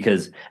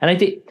because, and I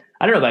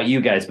don't know about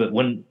you guys, but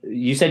when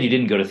you said you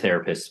didn't go to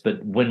therapists,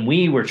 but when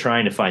we were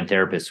trying to find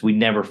therapists, we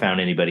never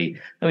found anybody.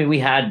 I mean, we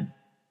had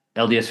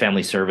LDS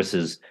Family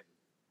Services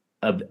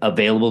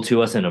available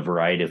to us in a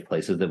variety of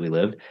places that we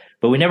lived,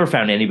 but we never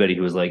found anybody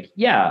who was like,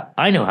 yeah,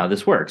 I know how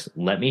this works.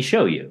 Let me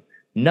show you.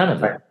 None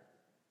of them.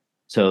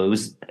 So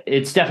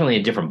it's definitely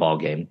a different ball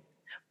game.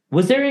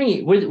 Was there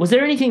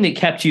anything that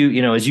kept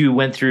you, as you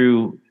went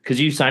through, because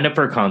you signed up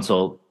for a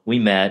consult, we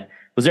met,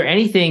 was there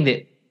anything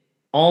that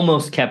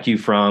almost kept you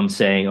from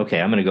saying,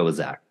 okay, I'm going to go with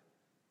Zach?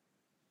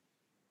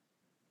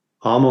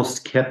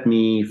 Almost kept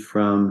me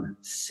from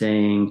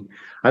saying,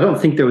 I don't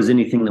think there was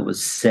anything that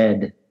was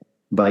said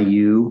by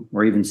you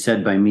or even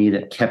said by me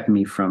that kept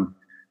me from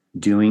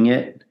doing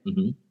it.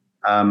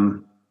 Mm-hmm.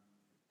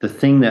 The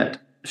thing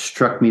that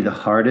struck me the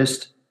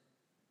hardest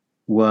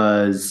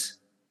was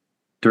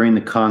during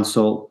the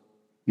consult,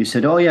 you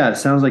said, oh yeah, it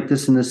sounds like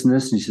this and this and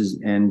this. And he says,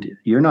 and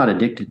you're not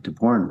addicted to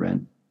porn,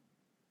 Brent.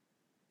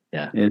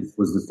 Yeah. It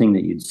was the thing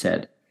that you'd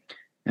said.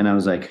 And I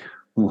was like,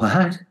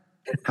 what?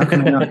 How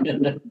can I not be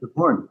addicted to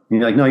porn? And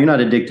you're like, no, you're not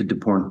addicted to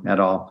porn at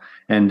all.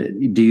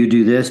 And do you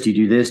do this? Do you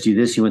do this? Do you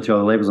do this? You went through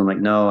all the labels. I'm like,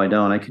 no, I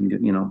don't. I can,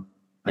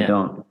 I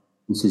don't.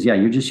 He says, yeah,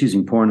 you're just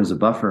using porn as a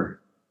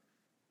buffer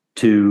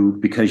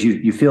because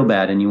you feel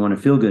bad and you want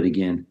to feel good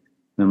again.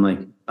 And I'm like,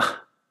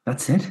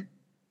 that's it?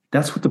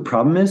 That's what the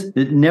problem is?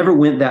 It never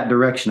went that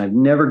direction. I've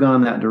never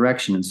gone that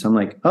direction. And so I'm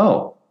like,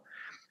 oh.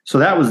 So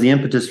that was the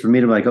impetus for me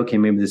to be like, okay,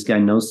 maybe this guy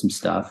knows some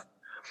stuff.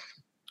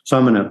 So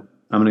I'm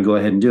gonna go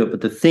ahead and do it.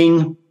 But the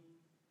thing,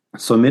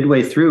 so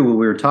midway through when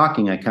we were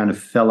talking, I kind of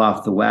fell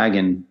off the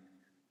wagon.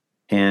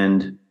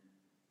 And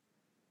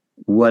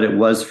what it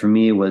was for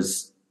me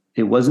was,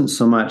 it wasn't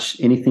so much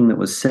anything that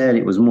was said.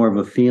 It was more of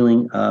a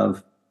feeling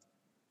of,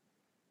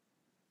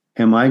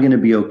 am I going to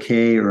be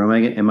okay, or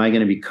am I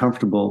going to be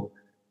comfortable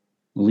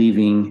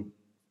leaving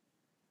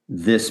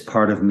this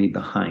part of me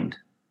behind?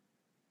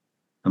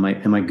 Am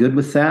I good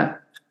with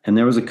that? And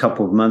there was a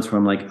couple of months where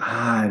I'm like,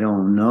 I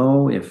don't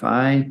know if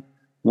I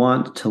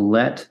want to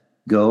let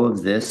go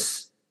of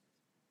this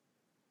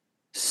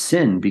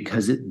sin,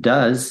 because it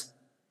does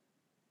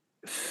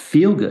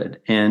feel good.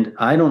 And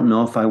I don't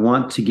know if I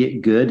want to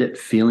get good at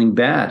feeling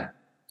bad,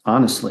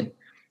 honestly.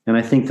 And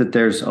I think that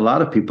there's a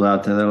lot of people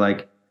out there that are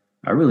like,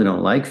 I really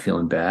don't like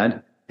feeling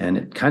bad, and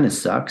it kind of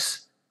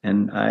sucks.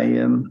 And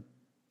I'm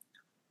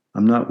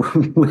not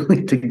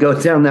willing to go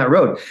down that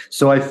road.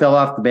 So I fell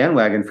off the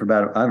bandwagon for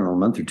about, a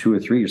month or 2 or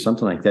 3 or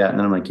something like that. And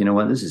then I'm like, you know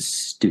what? This is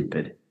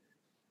stupid.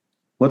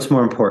 What's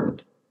more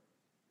important?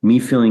 Me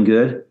feeling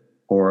good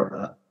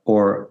or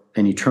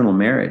an eternal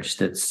marriage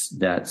that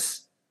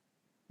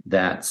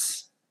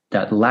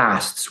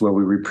lasts, where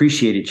we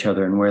appreciate each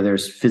other, and where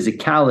there's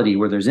physicality,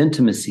 where there's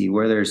intimacy,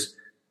 where there's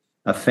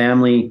a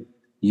family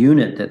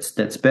unit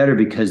that's better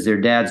because their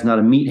dad's not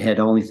a meathead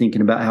only thinking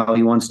about how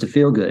he wants to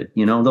feel good,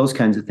 those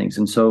kinds of things.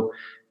 And so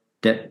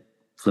that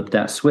flipped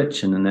that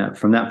switch. And then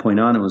from that point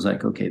on, it was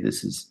like, okay,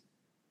 this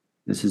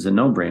is a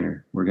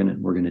no-brainer. We're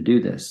gonna do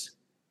this,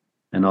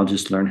 and I'll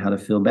just learn how to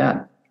feel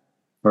bad,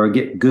 or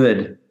get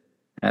good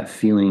at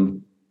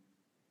feeling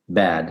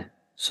bad,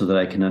 so that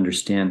I can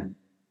understand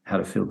how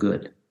to feel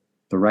good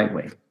the right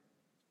way.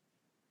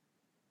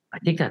 I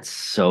think that's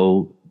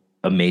so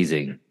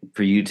amazing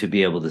for you to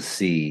be able to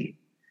see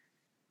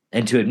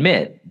and to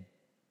admit,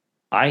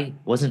 I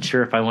wasn't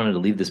sure if I wanted to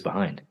leave this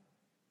behind.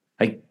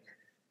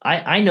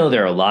 I know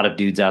there are a lot of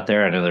dudes out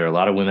there. I know there are a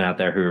lot of women out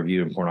there who are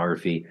viewing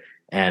pornography,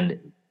 and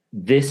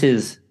this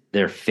is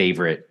their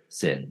favorite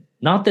sin.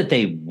 Not that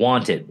they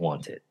want it,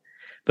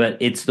 but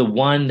it's the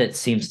one that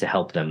seems to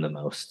help them the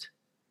most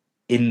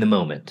in the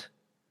moment.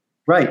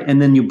 Right.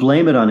 And then you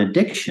blame it on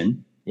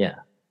addiction. Yeah.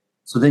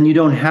 So then you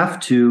don't have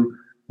to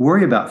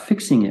worry about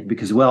fixing it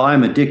because, well,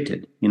 I'm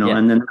addicted,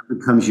 and then that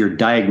becomes your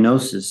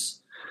diagnosis.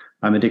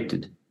 I'm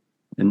addicted.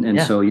 And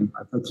so I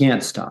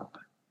can't stop.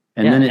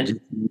 And then it just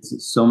makes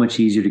it so much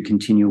easier to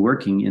continue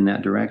working in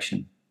that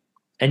direction.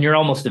 And you're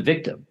almost a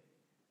victim.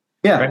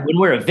 Yeah. Right? When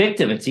we're a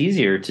victim, it's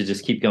easier to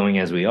just keep going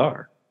as we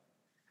are.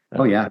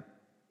 Oh, yeah.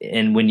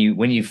 And when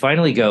you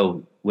finally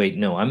go, wait,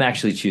 no, I'm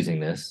actually choosing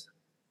this.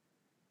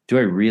 Do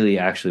I really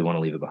actually want to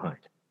leave it behind?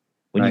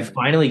 When you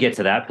finally get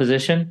to that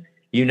position,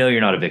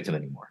 you're not a victim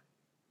anymore.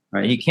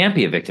 Right. And you can't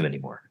be a victim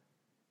anymore.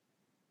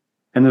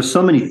 And there's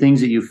so many things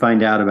that you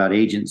find out about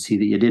agency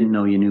that you didn't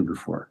know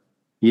before.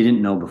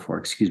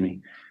 Excuse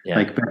me. Yeah.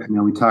 Like,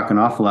 we talk an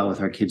awful lot with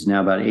our kids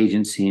now about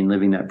agency and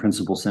living that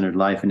principle-centered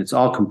life. And it's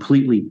all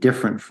completely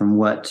different from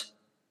what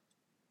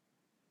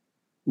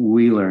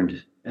we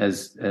learned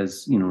as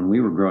when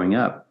we were growing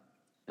up,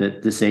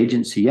 that this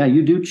agency,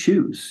 you do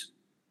choose.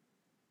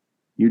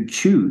 You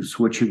choose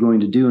what you're going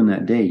to do in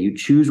that day. You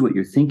choose what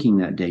you're thinking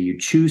that day. You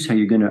choose how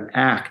you're going to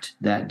act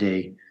that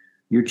day.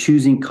 You're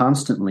choosing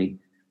constantly,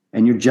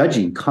 and you're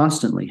judging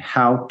constantly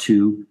how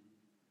to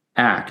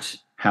act,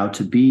 how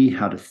to be,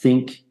 how to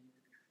think,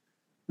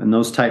 and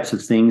those types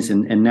of things.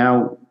 And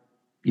now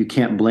you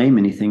can't blame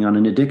anything on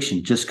an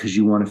addiction just because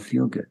you want to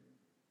feel good.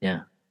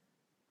 Yeah.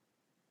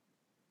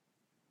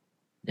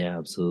 Yeah,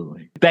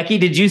 absolutely. Becky,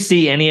 did you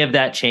see any of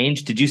that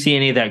change? Did you see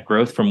any of that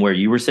growth from where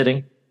you were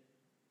sitting?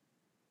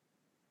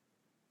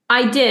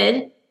 I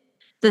did.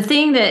 The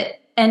thing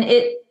that, and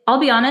I'll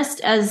be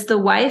honest, as the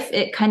wife,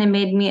 it kind of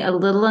made me a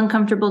little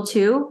uncomfortable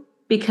too,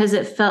 because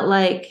it felt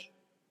like,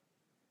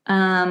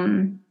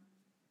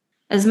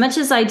 as much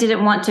as I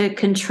didn't want to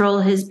control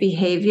his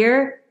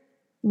behavior,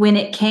 when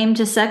it came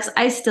to sex,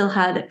 I still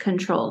had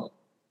control.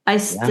 I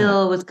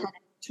still was kind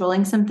of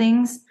controlling some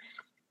things.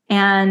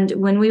 And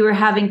when we were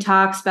having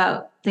talks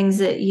about things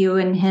that you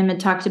and him had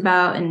talked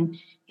about, and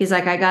he's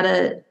like, I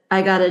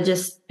gotta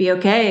just be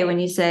okay when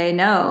you say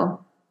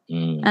no.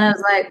 And I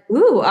was like,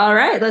 ooh, all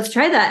right, let's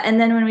try that. And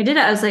then when we did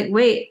it, I was like,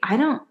 wait, I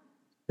like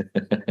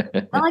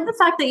the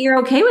fact that you're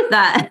okay with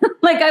that.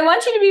 Like, I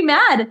want you to be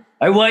mad.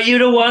 I want you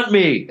to want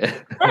me.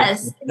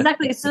 Yes,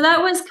 exactly. So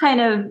that was kind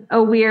of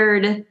a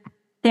weird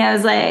thing. I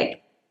was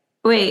like,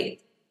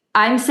 wait,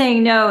 I'm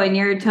saying no and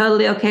you're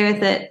totally okay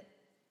with it.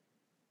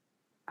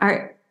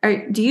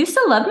 Do you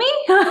still love me?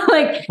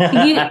 Like,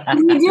 you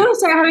do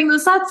start having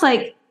those thoughts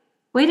like,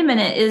 wait a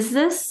minute, is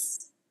this,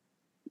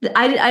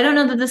 I don't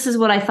know that this is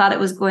what I thought it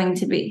was going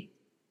to be.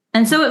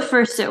 And so at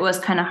first it was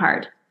kind of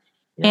hard.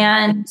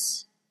 Yeah. And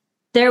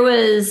there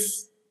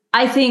was,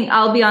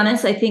 I'll be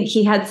honest, I think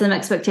he had some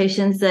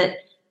expectations that,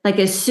 like,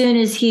 as soon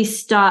as he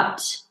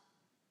stopped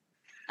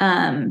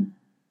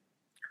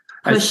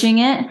pushing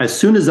it. As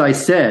soon as I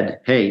said,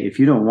 hey, if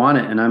you don't want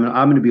it and I'm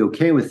going to be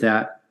okay with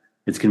that,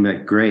 it's going to be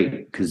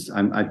great, because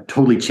I've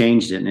totally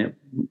changed it. And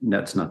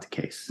that's not the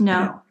case.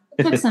 No.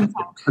 It took some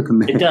time. It took a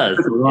minute. It does.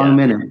 It took a long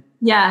minute.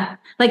 Yeah.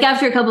 Like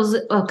after a couple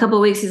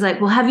of weeks, he's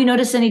like, well, have you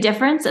noticed any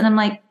difference? And I'm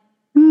like,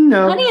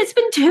 no, honey, it's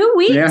been 2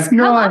 weeks. Yeah,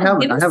 no, I haven't.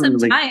 Give us some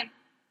time.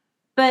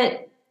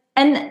 But,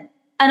 and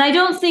I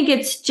don't think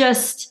it's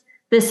just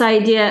this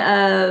idea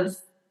of,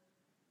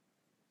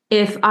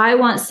 if I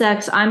want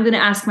sex, I'm going to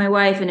ask my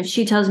wife. And if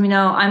she tells me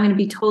no, I'm going to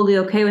be totally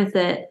okay with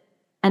it.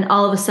 And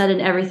all of a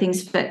sudden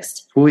everything's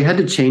fixed. Well, we had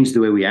to change the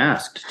way we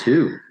asked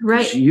too.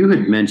 Right. You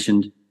had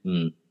mentioned,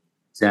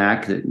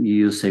 Zach, that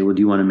you'll say, well,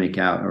 do you want to make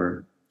out,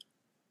 or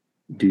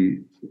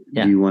do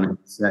you want to have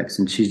sex?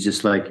 And she's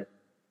just like,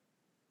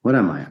 what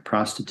am I, a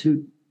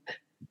prostitute?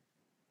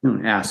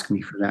 Don't ask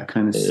me for that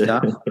kind of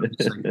stuff. Like,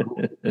 oh.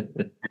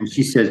 And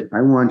she says,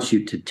 I want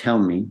you to tell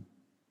me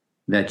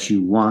that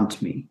you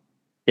want me.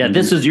 Yeah,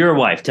 this is your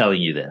wife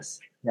telling you this.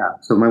 Yeah.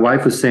 So my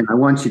wife was saying,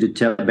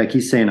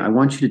 Becky's saying, I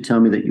want you to tell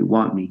me that you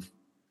want me.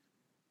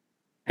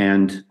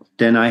 And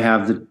then I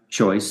have the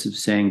choice of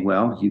saying,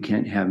 well, you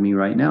can't have me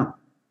right now,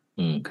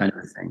 kind of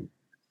a thing.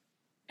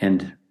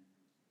 And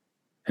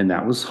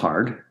that was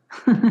hard.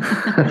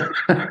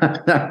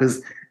 That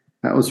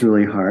was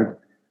really hard.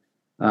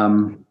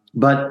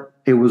 But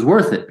it was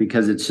worth it,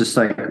 because it's just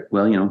like,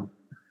 well,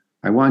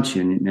 I want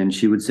you. And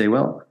she would say,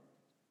 well,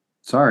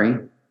 sorry,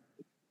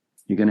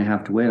 you're going to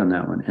have to wait on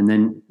that one. And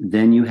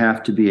then you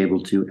have to be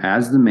able to,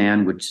 as the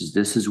man,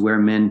 this is where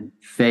men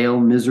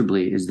fail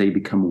miserably, is they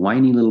become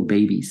whiny little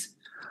babies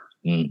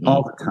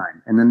all the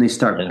time. And then they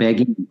start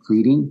begging and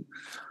pleading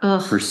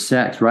for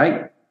sex,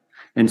 right?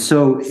 And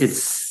so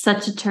it's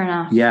such a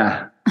turnoff.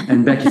 Yeah.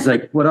 And Becky's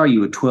like, what are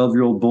you, a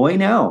 12-year-old boy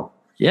now?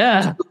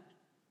 Yeah.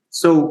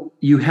 So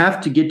you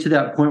have to get to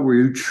that point where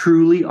you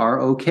truly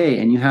are okay,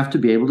 and you have to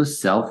be able to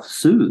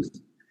self-soothe.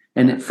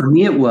 And for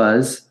me, it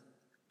was,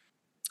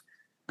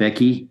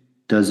 Becky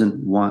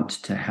doesn't want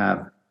to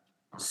have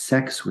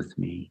sex with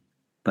me,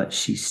 but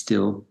she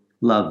still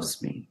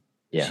loves me.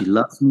 Yeah. She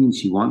loves me and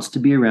she wants to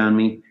be around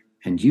me.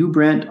 And you,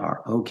 Brent,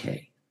 are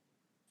okay.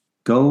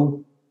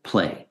 Go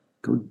play.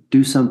 Go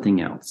do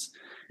something else.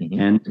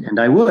 And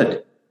I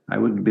would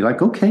be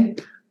like, okay.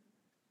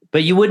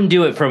 But you wouldn't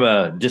do it from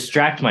a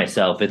distract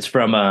myself. It's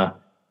from a,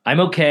 I'm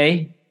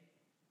okay,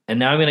 and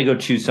now I'm going to go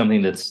choose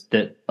something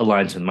that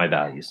aligns with my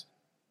values.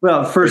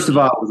 Well, first of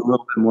all, it was a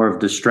little bit more of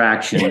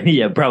distraction.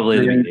 Yeah, probably.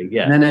 And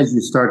then as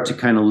you start to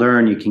kind of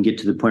learn, you can get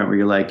to the point where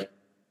you're like,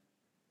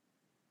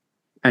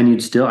 and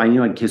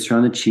I'd kiss her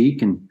on the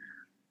cheek and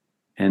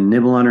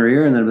nibble on her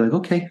ear, and then I'd be like,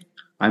 okay,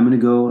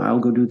 I'll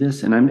go do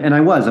this. And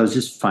I was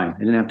just fine. I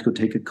didn't have to go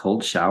take a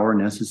cold shower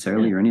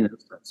necessarily or any of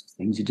those sorts of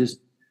things. You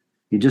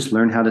just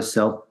learn how to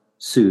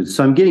self-soothe.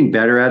 So I'm getting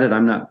better at it.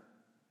 I'm not.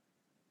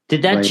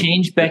 Did that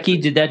change, Becky?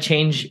 Did that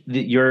change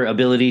your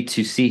ability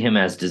to see him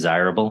as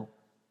desirable?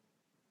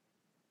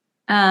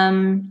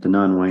 The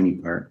non-whiny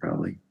part,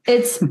 probably.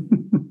 It's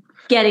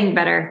getting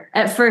better.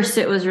 At first,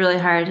 it was really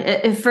hard.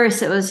 At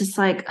first, it was just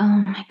like, oh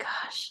my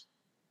gosh.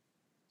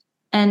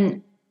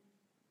 And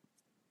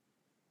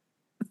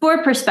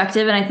for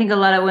perspective, and I think a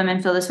lot of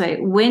women feel this way,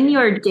 when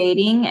you're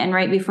dating and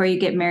right before you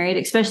get married,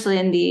 especially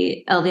in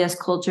the LDS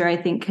culture, I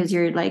think, because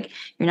you're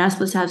not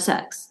supposed to have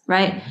sex,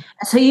 right?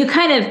 So you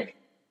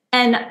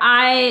and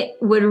I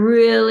would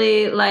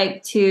really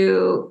like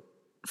to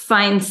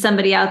find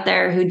somebody out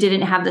there who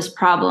didn't have this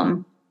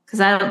problem, because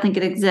I don't think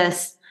it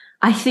exists.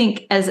 I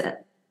think as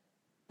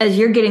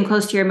you're getting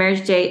close to your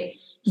marriage date,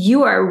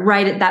 you are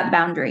right at that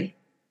boundary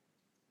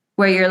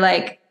where you're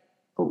like,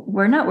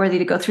 we're not worthy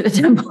to go through the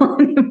temple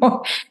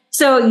anymore.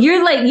 So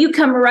you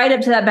come right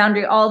up to that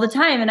boundary all the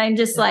time. And I'm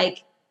just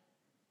like,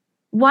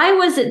 why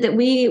was it that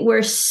we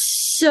were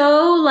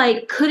so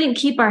couldn't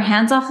keep our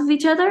hands off of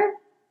each other?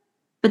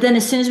 But then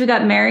as soon as we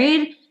got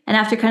married, And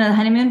after kind of the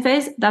honeymoon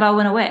phase, that all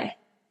went away.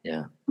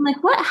 Yeah. I'm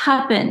like, what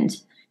happened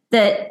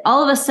that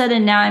all of a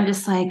sudden now I'm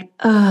just like,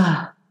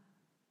 ugh.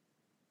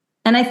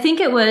 And I think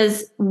it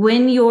was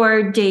when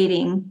you're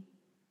dating,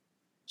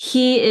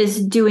 he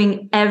is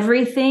doing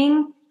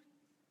everything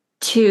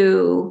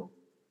to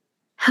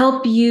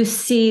help you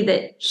see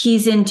that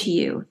he's into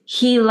you.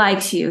 He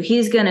likes you.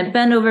 He's going to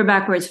bend over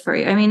backwards for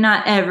you. I mean,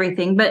 not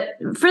everything, but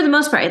for the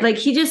most part, like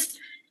he's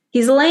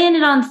laying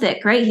it on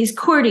thick, right? He's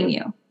courting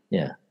you.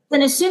 Yeah.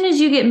 Then as soon as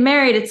you get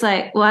married, it's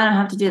like, well, I don't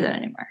have to do that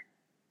anymore.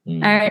 All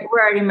right, we're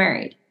already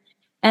married.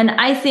 And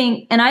I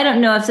think, and I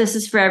don't know if this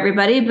is for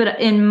everybody, but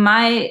in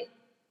my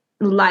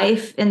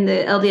life, in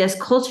the LDS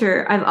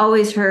culture, I've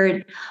always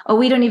heard, oh,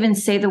 we don't even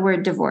say the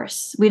word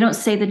divorce. We don't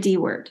say the D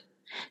word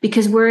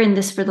because we're in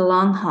this for the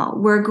long haul.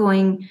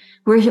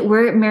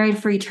 We're married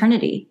for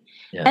eternity.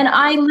 Yeah. And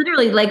I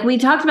literally, like, we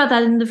talked about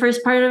that in the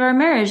first part of our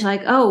marriage,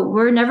 like, oh,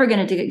 we're never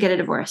going to get a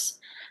divorce.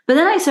 But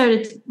then I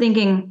started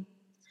thinking,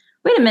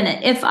 wait a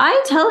minute, if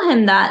I tell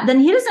him that, then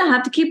he doesn't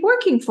have to keep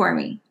working for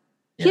me.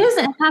 Yeah. He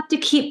doesn't have to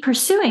keep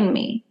pursuing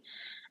me.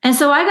 And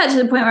so I got to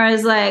the point where I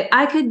was like,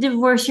 I could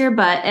divorce your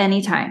butt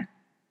anytime.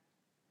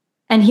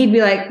 And he'd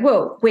be like,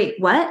 whoa, wait,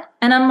 what?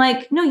 And I'm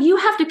like, no, you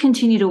have to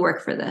continue to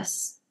work for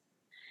this.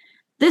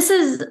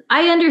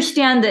 I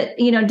understand that,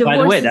 divorce. By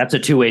the way, that's a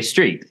two-way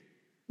street.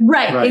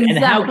 Right.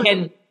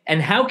 Exactly.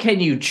 And how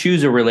can you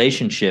choose a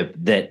relationship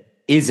that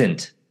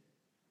isn't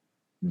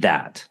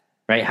that,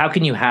 right? How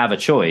can you have a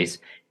choice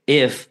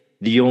if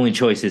the only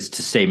choice is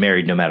to stay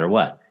married no matter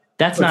what?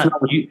 That's not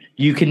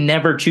you can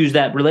never choose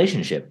that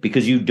relationship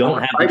because you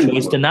don't have the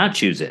choice to not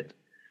choose it.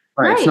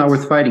 Right. It's not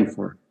worth fighting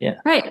for. Yeah.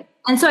 Right.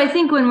 And so I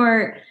think when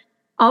we're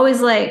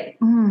always like,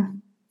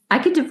 I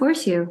could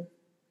divorce you,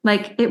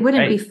 like it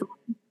wouldn't be fun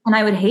and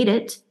I would hate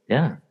it.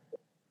 Yeah.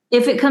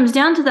 If it comes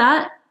down to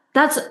that,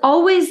 that's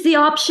always the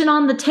option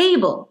on the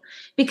table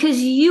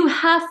because you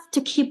have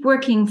to keep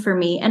working for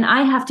me and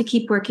I have to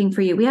keep working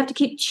for you. We have to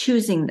keep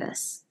choosing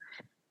this.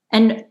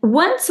 And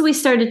once we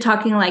started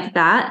talking like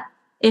that,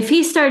 if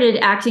he started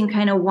acting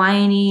kind of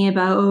whiny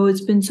about, oh,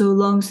 it's been so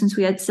long since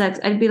we had sex,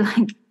 I'd be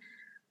like,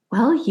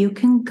 well, you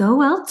can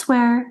go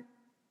elsewhere.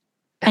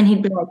 And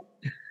he'd be like,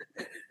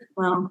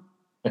 well,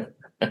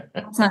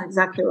 that's not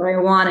exactly what I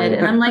wanted.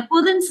 And I'm like,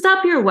 well, then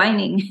stop your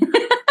whining.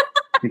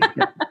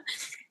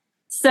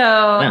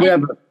 So we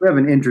have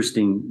an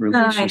interesting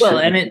relationship. Well,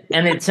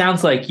 and it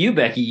sounds like you,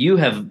 Becky, you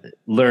have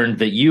learned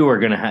that you are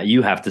going to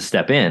you have to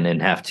step in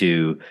and have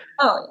to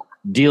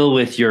deal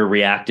with your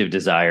reactive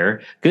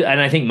desire.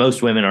 And I think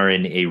most women are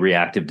in a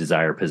reactive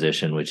desire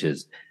position, which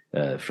is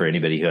for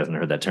anybody who hasn't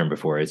heard that term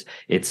before,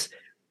 it's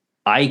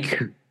I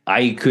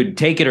could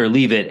take it or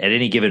leave it at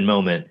any given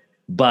moment.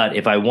 But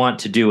if I want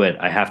to do it,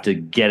 I have to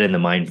get in the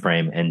mind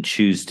frame and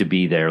choose to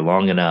be there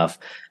long enough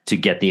to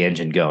get the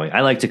engine going.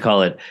 I like to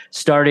call it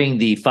starting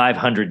the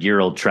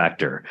 500-year-old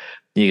tractor.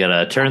 You got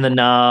to turn the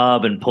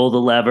knob and pull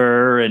the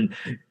lever and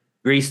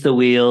grease the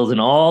wheels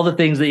and all the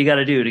things that you got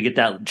to do to get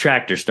that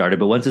tractor started.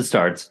 But once it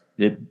starts,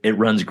 it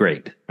runs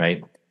great,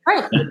 right?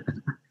 Right.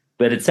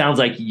 But it sounds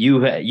like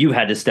you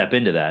had to step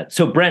into that.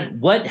 So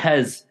Brent, what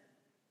have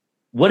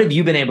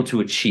you been able to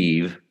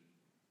achieve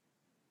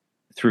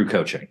through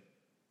coaching?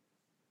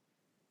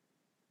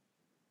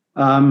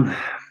 There's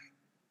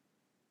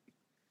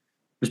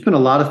been a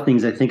lot of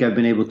things I think I've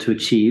been able to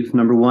achieve.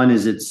 Number one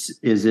is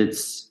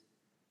it's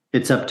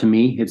up to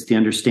me. It's the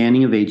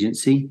understanding of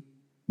agency,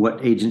 what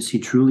agency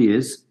truly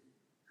is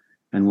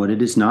and what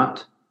it is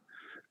not.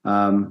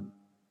 The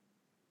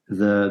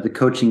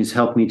coaching has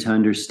helped me to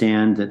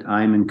understand that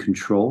I'm in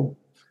control.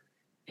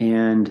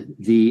 And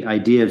the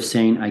idea of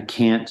saying I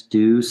can't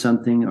do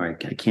something or I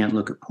can't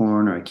look at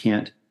porn or I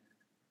can't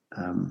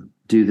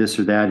do this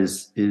or that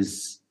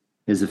is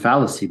a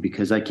fallacy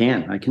because I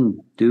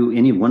can do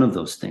any one of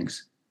those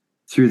things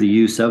through the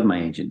use of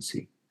my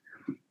agency.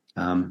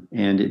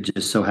 And it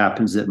just so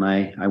happens that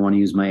I want to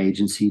use my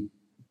agency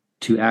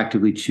to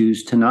actively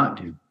choose to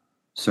not do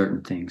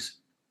certain things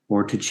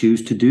or to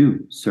choose to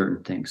do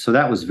certain things. So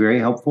that was very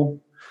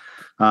helpful.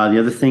 The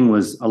other thing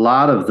was a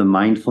lot of the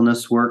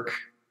mindfulness work.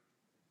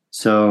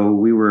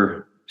 So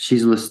she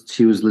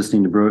was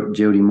listening to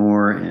Jody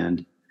Moore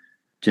and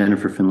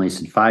Jennifer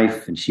Finlayson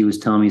Fife, and she was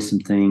telling me some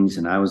things,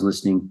 and I was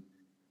listening.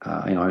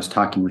 I was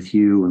talking with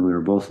you, and we were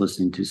both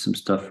listening to some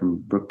stuff from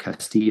Brooke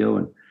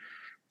Castillo,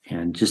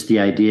 and just the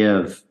idea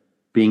of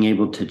being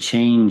able to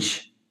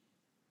change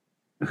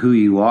who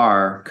you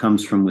are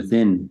comes from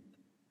within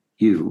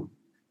you,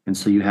 and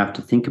so you have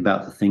to think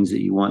about the things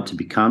that you want to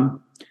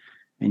become,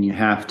 and you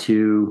have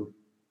to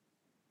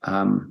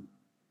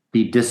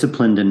be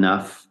disciplined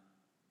enough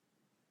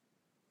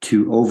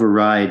to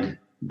override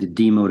the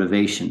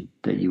demotivation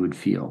that you would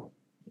feel.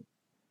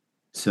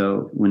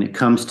 So when it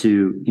comes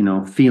to,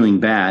 feeling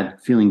bad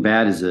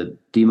is a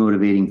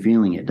demotivating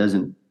feeling. It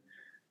doesn't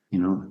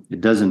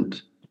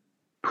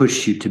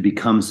push you to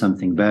become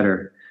something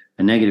better.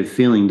 A negative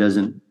feeling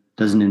doesn't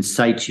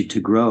incite you to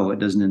grow. It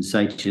doesn't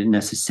incite you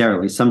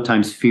necessarily.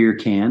 Sometimes fear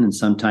can, and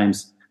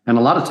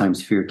a lot of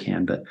times fear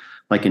can, but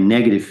like a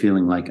negative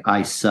feeling like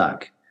I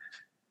suck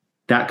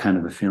that kind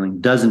of a feeling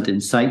doesn't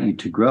incite you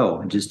to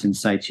grow. It just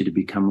incites you to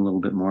become a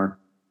little bit more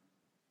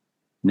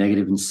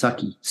negative and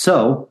sucky.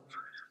 So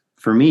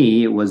for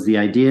me, it was the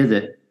idea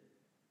that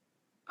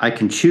I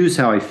can choose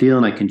how I feel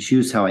and I can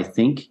choose how I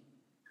think.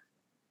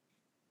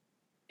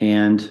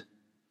 And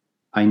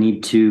I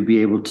need to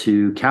be able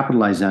to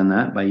capitalize on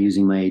that by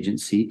using my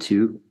agency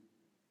to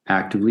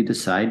actively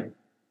decide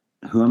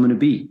who I'm going to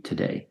be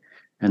today.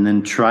 And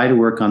then try to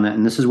work on that.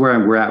 And this is where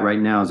we're at right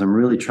now, is I'm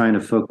really trying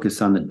to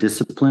focus on the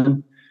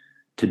discipline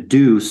to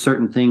do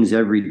certain things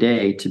every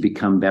day to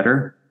become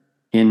better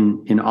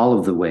in all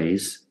of the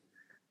ways,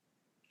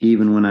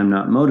 even when I'm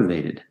not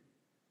motivated.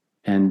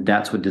 And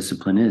that's what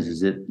discipline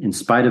is that in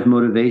spite of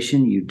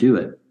motivation, you do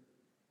it.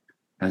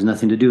 It has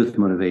nothing to do with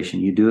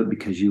motivation. You do it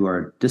because you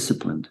are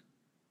disciplined,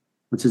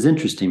 which is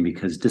interesting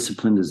because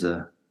disciplined is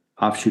a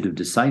offshoot of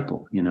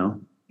disciple, Yeah.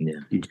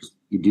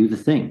 You do the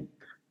thing.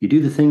 You do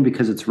the thing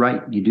because it's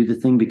right. You do the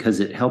thing because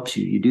it helps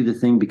you. You do the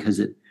thing because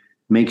it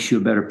makes you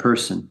a better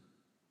person.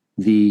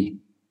 The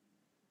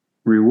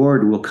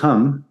reward will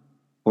come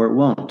or it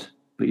won't,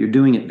 but you're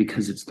doing it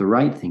because it's the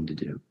right thing to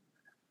do.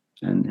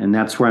 And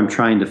that's where I'm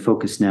trying to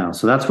focus now.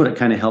 So that's what it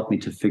kind of helped me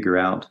to figure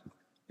out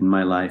in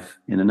my life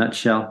in a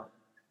nutshell.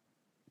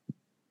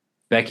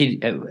 Becky,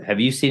 have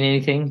you seen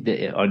anything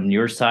on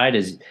your side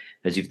as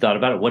you've thought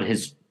about it? What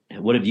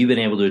have you been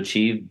able to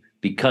achieve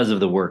because of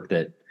the work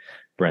that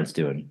Brent's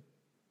doing?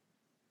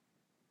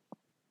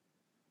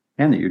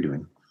 And that you're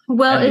doing.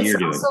 Well,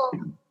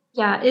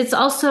 it's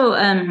also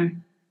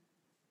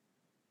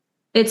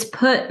it's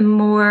put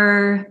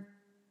more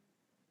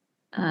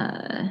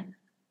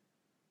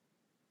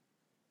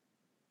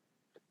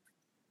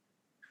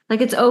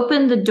it's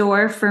opened the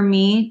door for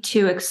me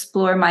to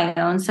explore my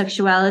own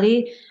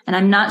sexuality. And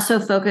I'm not so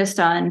focused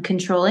on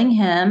controlling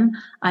him.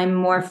 I'm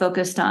more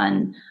focused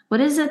on what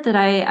is it that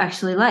I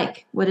actually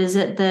like? What is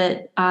it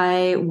that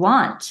I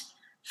want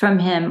from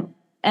him?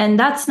 And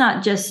that's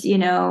not just,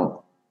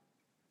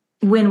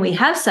 when we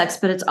have sex,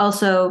 but it's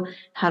also,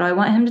 how do I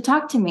want him to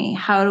talk to me?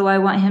 How do I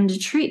want him to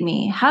treat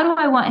me? How do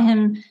I want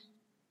him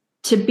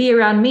to be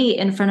around me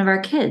in front of our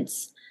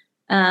kids?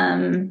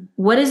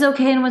 What is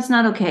okay and what's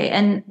not okay,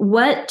 and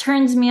what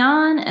turns me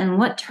on and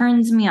what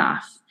turns me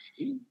off.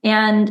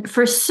 And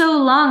for so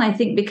long, I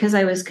think because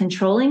I was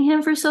controlling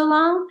him for so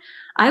long,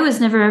 I was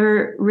never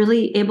ever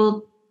really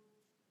able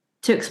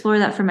to explore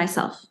that for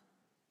myself.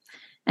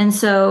 And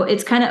so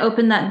it's kind of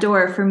opened that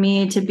door for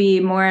me to be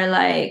more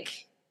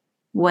like,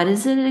 what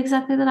is it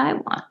exactly that I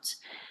want?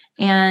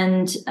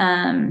 And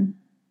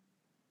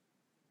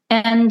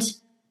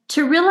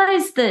to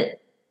realize that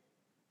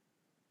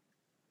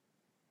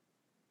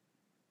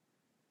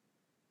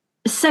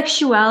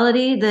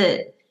sexuality,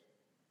 that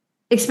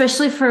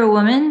especially for a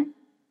woman,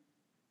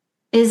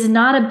 is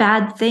not a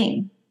bad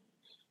thing.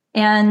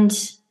 And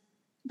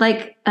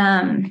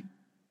I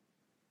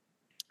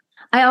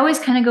always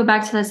kind of go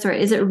back to that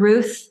story. Is it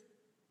Ruth?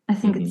 I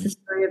think it's the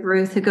story of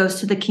Ruth who goes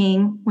to the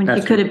king when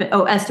she could have been,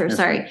 Esther,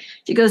 sorry.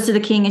 She goes to the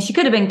king and she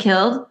could have been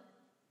killed.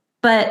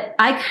 But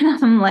I kind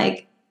of am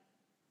like,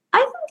 I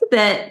think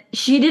that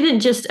she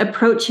didn't just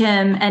approach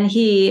him and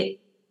he,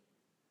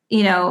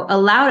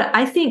 allowed it.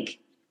 I think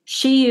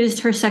she used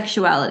her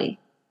sexuality.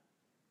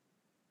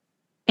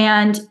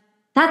 And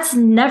that's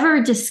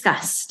never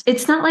discussed.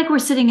 It's not like we're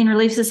sitting in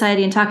Relief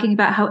Society and talking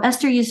about how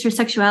Esther used her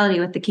sexuality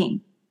with the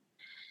king.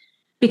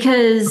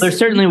 Because there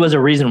certainly was a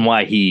reason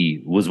why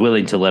he was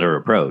willing to let her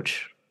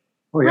approach.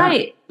 Oh, yeah.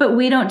 Right. But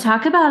we don't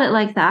talk about it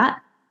like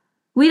that.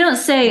 We don't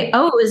say, it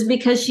was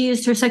because she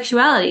used her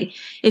sexuality.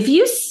 If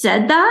you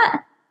said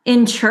that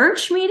in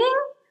church meeting,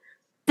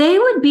 they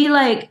would be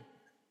like,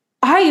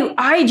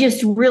 I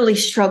just really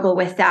struggle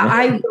with that.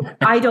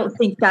 I don't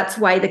think that's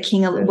why the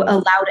king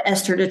allowed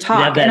Esther to talk.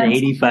 You have that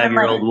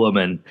 85-year-old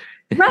woman.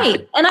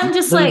 Right. And I'm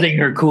just losing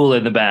her cool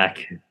in the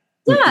back.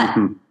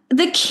 Yeah.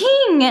 The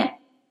king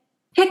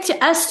picked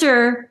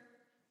Esther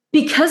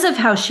because of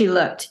how she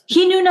looked.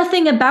 He knew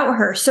nothing about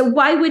her. So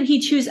why would he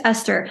choose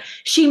Esther?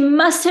 She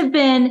must have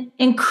been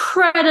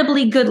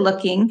incredibly good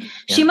looking.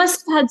 Yeah. She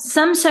must have had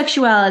some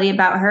sexuality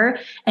about her,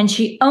 and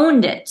she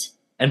owned it.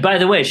 And by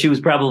the way, she was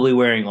probably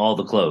wearing all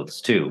the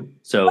clothes too.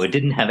 So it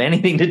didn't have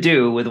anything to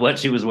do with what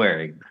she was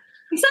wearing.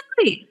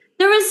 Exactly.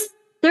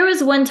 There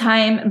was one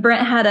time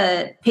Brent had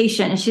a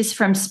patient and she's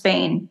from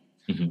Spain.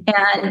 Mm-hmm.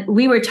 And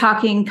we were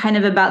talking kind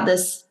of about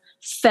this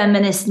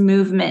feminist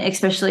movement,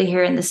 especially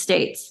here in the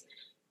States.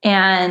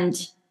 And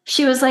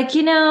she was like,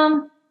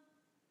 you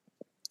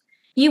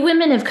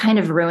women have kind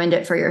of ruined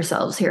it for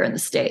yourselves here in the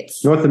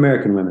States. North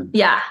American women.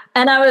 Yeah.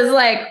 And I was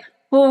like,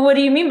 well, what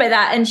do you mean by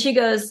that? And she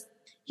goes,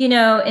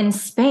 in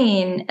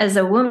Spain, as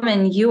a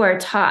woman, you are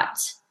taught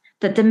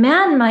that the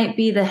man might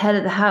be the head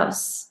of the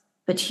house,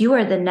 but you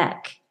are the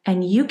neck,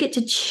 and you get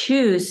to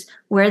choose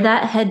where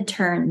that head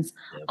turns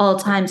all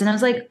times. And I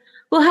was like,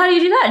 well, how do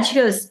you do that? And she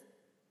goes,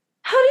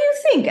 how do you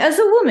think as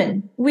a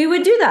woman we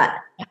would do that?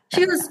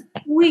 She goes,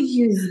 we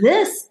use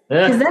this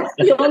because that's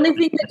the only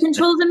thing that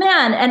controls a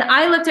man. And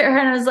I looked at her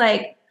and I was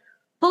like,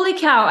 Holy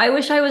cow, I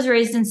wish I was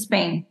raised in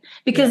Spain,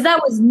 because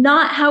that was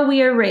not how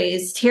we are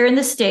raised here in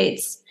the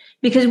States,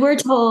 because we're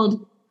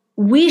told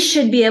we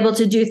should be able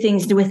to do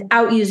things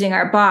without using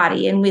our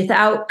body and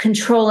without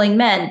controlling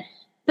men.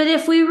 But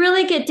if we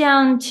really get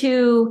down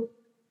to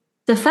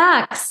the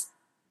facts,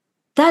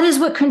 that is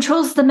what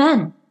controls the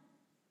men,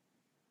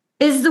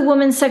 is the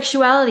woman's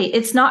sexuality.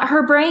 It's not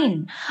her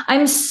brain.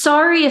 I'm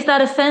sorry if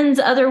that offends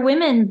other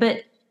women,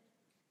 but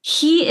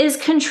he is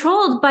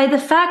controlled by the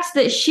fact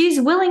that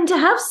she's willing to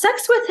have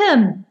sex with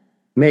him.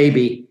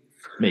 Maybe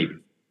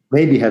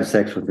have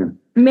sex with him.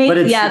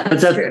 Maybe,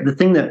 that's true. The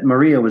thing that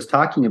Maria was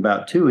talking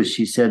about too is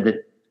she said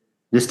that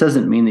this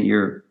doesn't mean that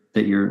you're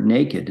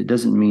naked. It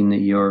doesn't mean that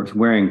you're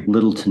wearing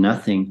little to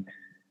nothing.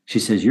 She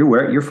says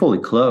you're fully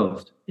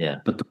clothed. Yeah.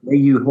 But the way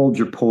you hold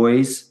your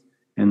poise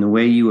and the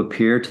way you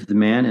appear to the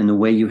man and the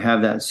way you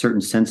have that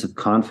certain sense of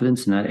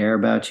confidence and that air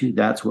about you,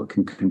 that's what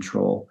can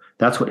control.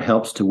 That's what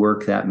helps to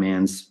work that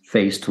man's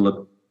face to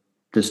look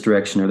this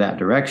direction or that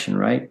direction,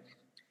 right?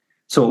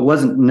 So it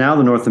wasn't. Now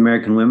the North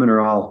American women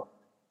are all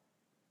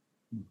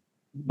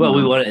we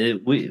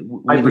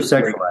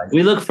hypersexualized.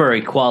 We look for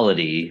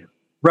equality,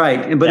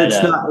 right? But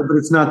it's not. But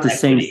it's not the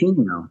same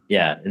thing, though.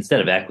 Yeah, instead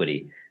of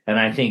equity, and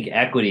I think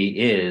equity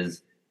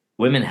is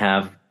women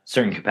have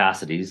certain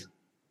capacities,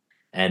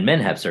 and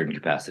men have certain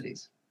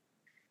capacities,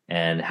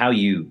 and how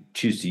you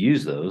choose to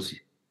use those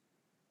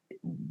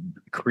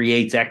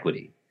creates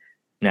equity.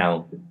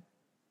 Now,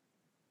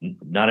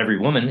 not every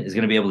woman is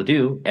going to be able to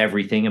do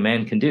everything a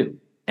man can do,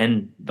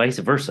 and vice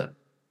versa.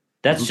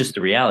 That's just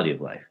the reality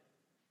of life.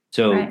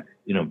 So,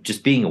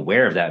 just being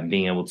aware of that and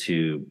being able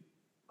to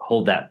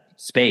hold that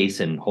space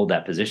and hold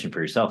that position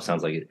for yourself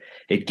sounds like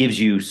it gives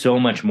you so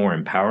much more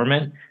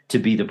empowerment to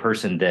be the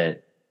person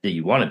that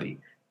you want to be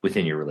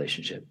within your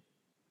relationship.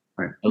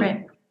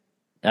 Right.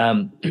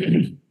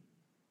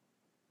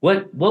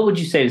 What would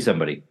you say to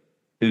somebody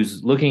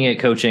who's looking at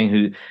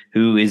coaching,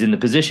 who is in the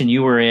position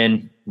you were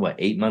in,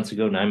 9 months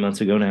ago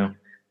now?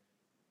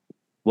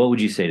 What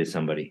would you say to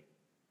somebody?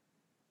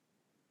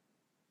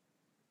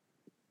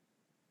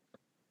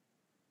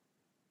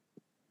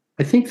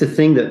 I think the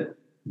thing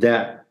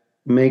that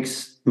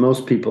makes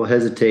most people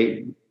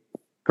hesitate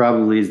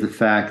probably is the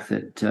fact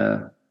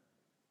that,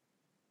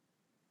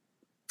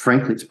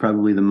 frankly, it's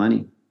probably the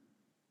money.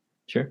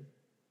 Sure.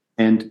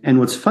 And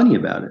what's funny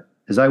about it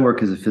is I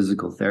work as a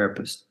physical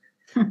therapist,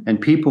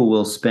 and people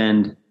will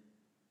spend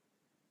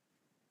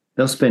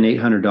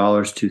 $800,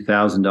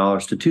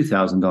 $2,000 to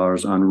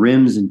 $2,000 on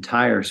rims and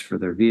tires for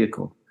their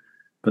vehicle,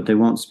 but they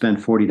won't spend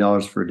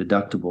 $40 for a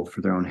deductible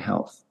for their own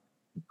health.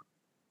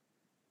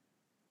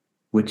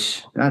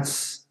 Which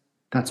that's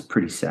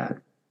pretty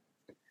sad.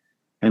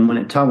 And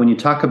when you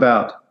talk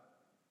about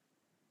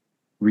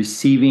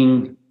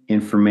receiving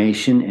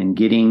information and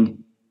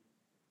getting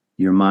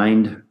your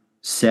mind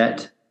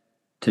set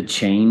to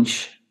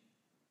change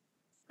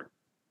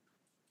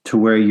to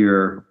where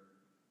your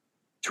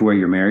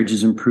marriage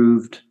is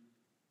improved,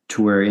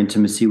 to where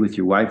intimacy with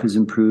your wife is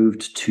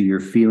improved, to your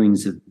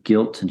feelings of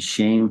guilt and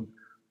shame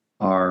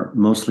are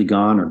mostly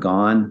gone or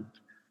gone.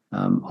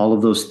 All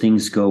of those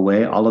things go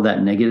away. All of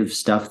that negative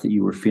stuff that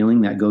you were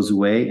feeling, that goes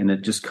away, and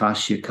it just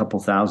costs you a couple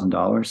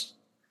 $1,000s.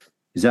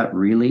 Is that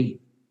really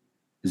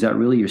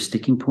your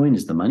sticking point,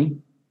 is the money?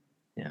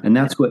 Yeah. And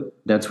that's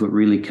what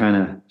really kind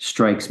of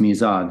strikes me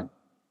as odd.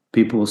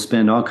 People will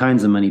spend all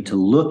kinds of money to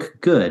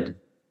look good,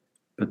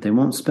 but they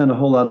won't spend a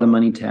whole lot of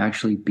money to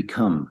actually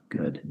become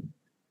good.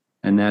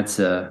 And that's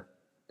a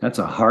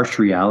harsh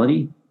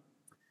reality.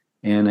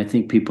 And I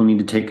think people need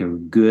to take a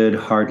good,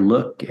 hard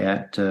look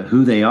at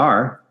who they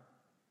are.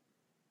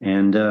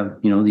 And,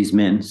 these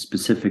men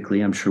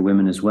specifically, I'm sure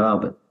women as well,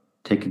 but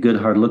take a good,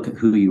 hard look at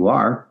who you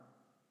are.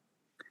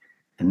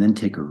 And then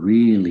take a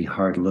really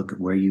hard look at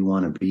where you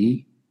want to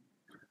be.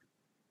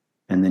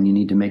 And then you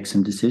need to make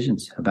some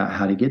decisions about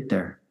how to get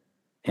there.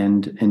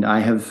 And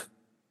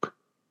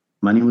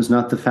money was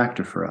not the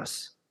factor for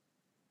us.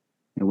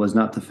 It was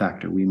not the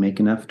factor. We make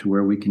enough to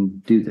where we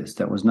can do this.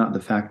 That was not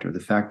the factor. The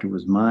factor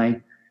was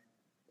my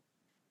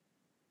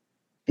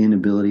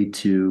inability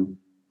to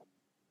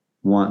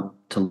want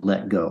to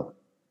let go.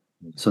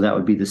 So that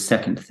would be the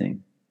second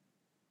thing.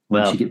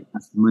 Once you get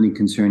past the money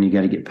concern, you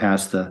got to get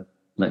past the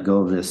let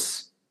go of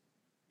this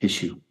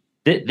issue.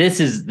 This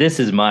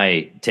is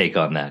my take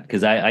on that,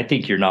 because I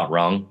think you're not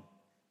wrong.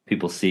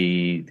 People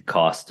see the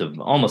cost of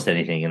almost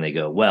anything and they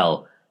go,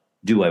 well,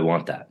 do I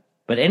want that?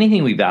 But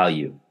anything we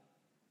value,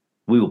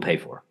 we will pay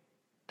for.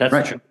 That's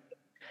right. True.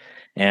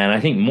 And I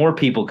think more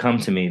people come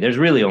to me. There's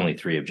really only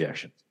 3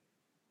 objections.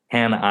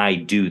 Can I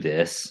do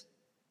this?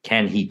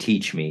 Can he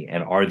teach me?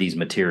 And are these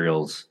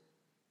materials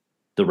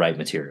the right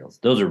materials?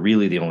 Those are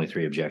really the only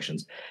 3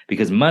 objections,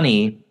 because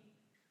money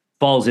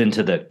falls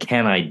into the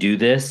can I do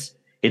this?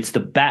 It's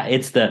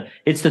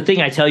the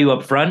thing I tell you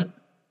up front,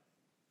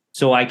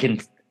 so I can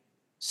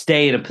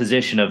stay in a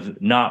position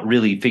of not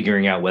really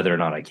figuring out whether or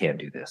not I can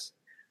do this,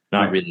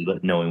 not really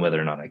knowing whether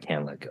or not I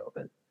can let go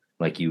of it.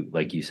 Like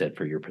you said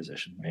for your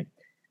position, right?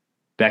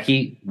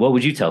 Becky, what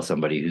would you tell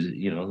somebody who's,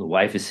 the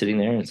wife is sitting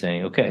there and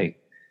saying, okay,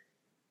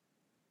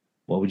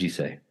 what would you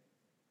say?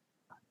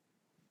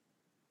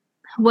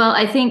 Well,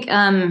 I think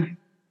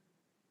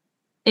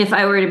if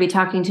I were to be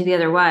talking to the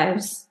other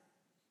wives,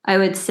 I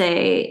would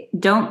say,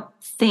 don't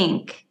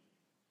think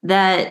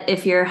that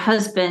if your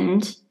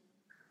husband,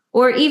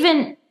 or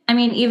even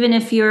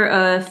if you're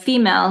a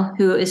female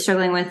who is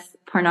struggling with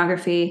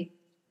pornography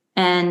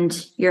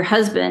and your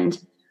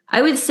husband,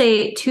 I would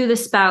say to the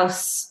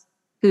spouse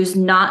who's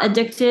not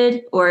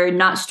addicted or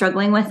not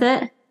struggling with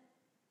it,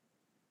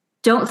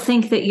 don't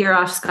think that you're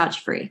off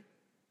scotch-free,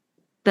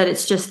 that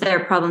it's just their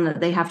problem that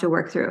they have to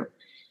work through,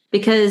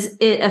 because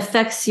it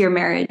affects your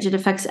marriage. It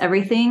affects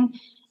everything.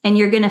 And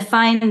you're going to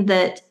find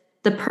that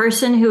the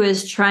person who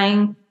is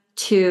trying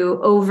to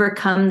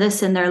overcome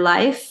this in their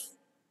life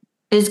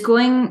is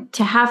going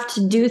to have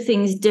to do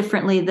things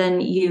differently than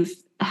you've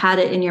had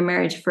it in your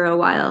marriage for a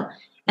while.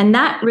 And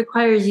that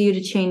requires you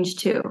to change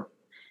too.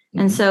 Mm-hmm.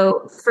 And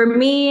so for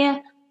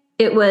me,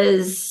 it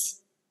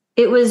was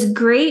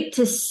great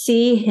to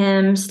see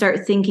him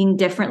start thinking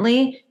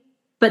differently.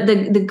 But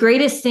the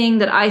greatest thing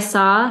that I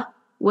saw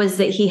was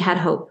that he had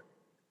hope.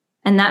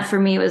 And that for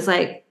me was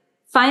like,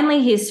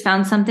 finally, he's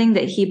found something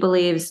that he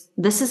believes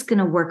this is going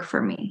to work for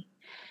me.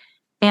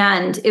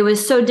 And it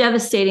was so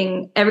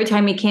devastating every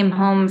time he came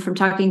home from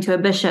talking to a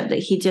bishop that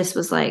he just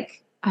was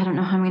like, I don't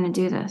know how I'm going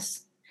to do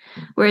this.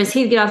 Whereas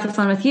he'd get off the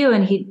phone with you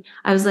and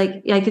I was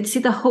like, I could see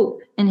the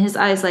hope in his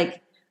eyes.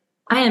 Like,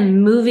 I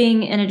am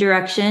moving in a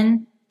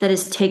direction that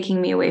is taking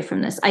me away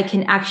from this. I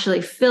can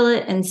actually feel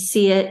it and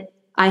see it.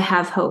 I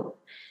have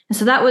hope. And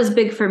so that was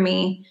big for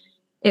me.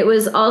 It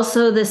was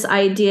also this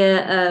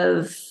idea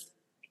of,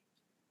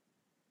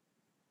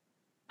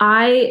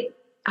 I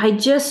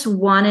just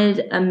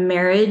wanted a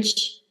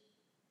marriage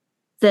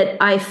that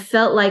I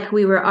felt like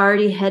we were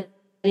already headed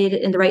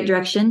in the right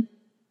direction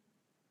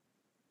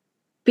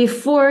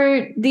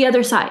before the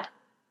other side.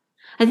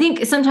 I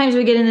think sometimes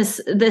we get in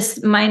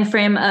this mind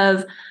frame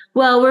of,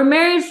 well, we're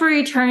married for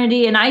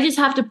eternity and I just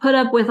have to put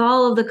up with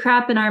all of the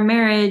crap in our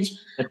marriage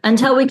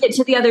until we get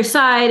to the other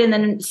side. And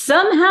then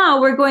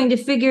somehow we're going to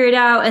figure it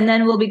out and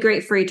then we'll be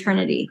great for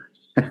eternity.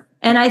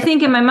 And I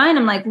think in my mind,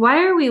 I'm like,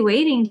 why are we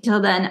waiting till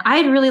then?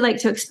 I'd really like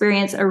to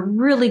experience a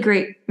really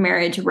great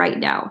marriage right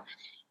now.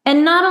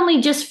 And not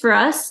only just for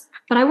us,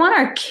 but I want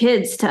our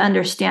kids to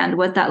understand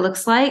what that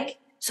looks like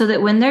so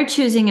that when they're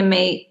choosing a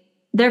mate,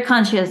 they're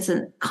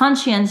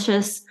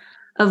conscientious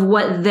of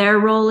what their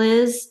role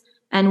is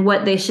and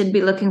what they should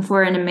be looking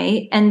for in a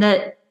mate. And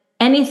that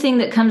anything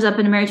that comes up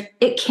in a marriage,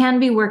 it can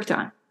be worked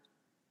on.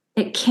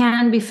 It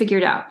can be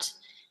figured out.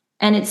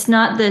 And it's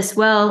not this,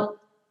 well,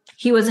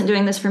 he wasn't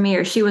doing this for me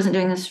or she wasn't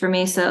doing this for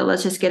me, so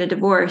let's just get a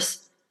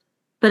divorce.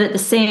 But at the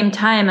same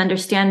time,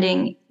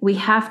 understanding we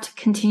have to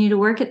continue to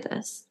work at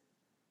this.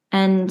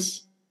 And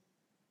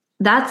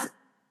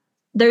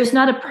there's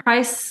not a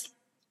price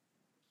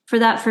for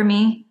that for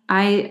me.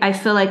 I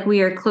feel like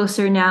we are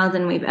closer now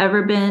than we've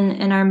ever been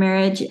in our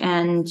marriage.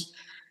 And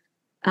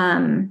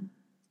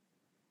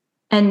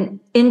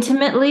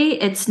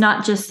intimately, it's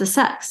not just the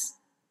sex.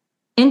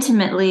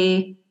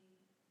 Intimately,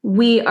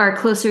 we are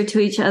closer to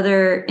each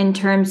other in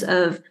terms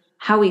of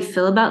how we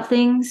feel about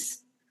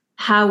things,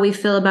 how we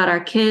feel about our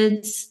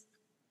kids,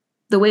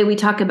 the way we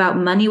talk about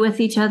money with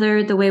each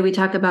other, the way we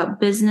talk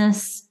about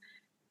business,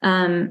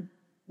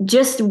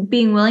 just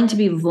being willing to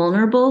be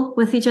vulnerable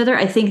with each other.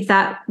 I think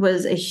that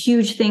was a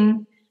huge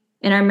thing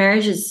in our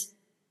marriage, is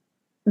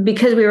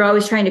because we were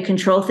always trying to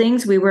control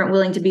things, we weren't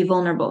willing to be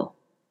vulnerable.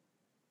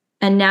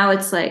 And now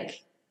it's like,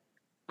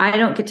 I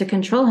don't get to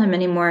control him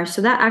anymore.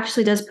 So that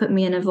actually does put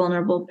me in a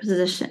vulnerable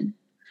position.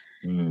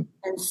 Mm.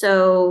 And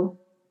so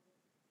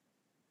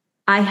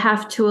I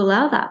have to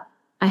allow that.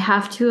 I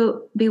have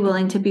to be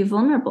willing to be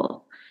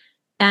vulnerable.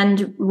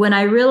 And when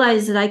I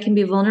realize that I can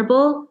be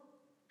vulnerable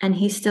and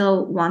he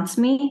still wants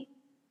me,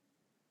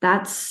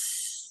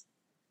 it's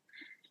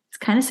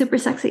kind of super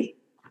sexy.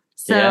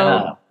 So,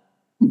 yeah.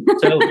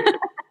 So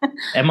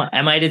am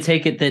I to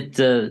take it that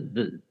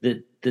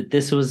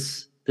this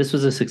was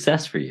a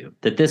success for you,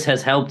 that this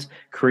has helped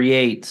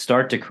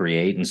start to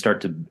create and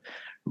start to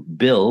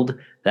build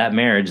that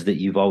marriage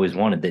that you've always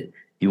wanted, that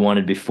you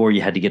wanted before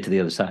you had to get to the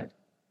other side?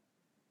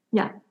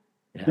 Yeah,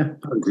 I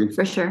agree.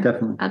 For sure.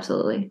 Definitely.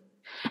 Absolutely.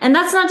 And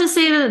that's not to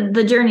say that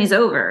the journey's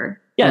over.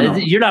 Yeah.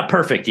 You're not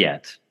perfect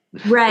yet.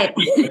 Right.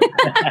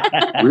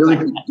 really,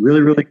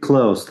 really, really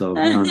close though.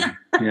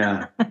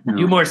 Yeah. A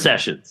few more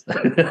sessions.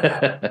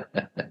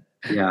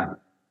 Yeah.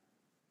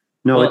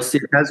 No, well,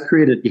 it has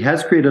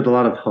created a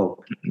lot of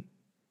hope,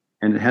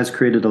 and it has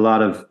created a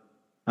lot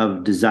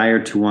of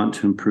desire to want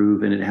to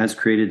improve, and it has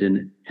created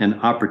an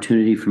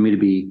opportunity for me to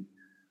be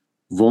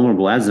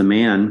vulnerable. As a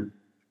man,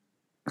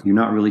 you're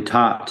not really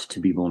taught to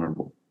be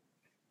vulnerable.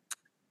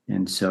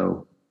 And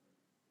so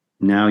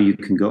now I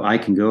can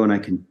go and I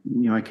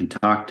can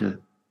talk to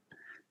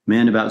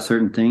men about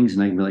certain things,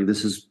 and I can be like,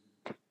 this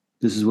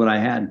is what I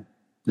had.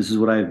 This is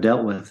what I've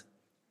dealt with.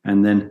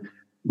 And then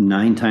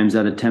 9 times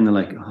out of 10, they're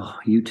like, oh,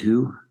 you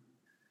too?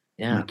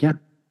 Yeah. Like, yeah,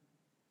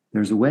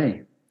 there's a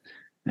way.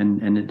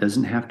 And it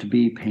doesn't have to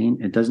be pain.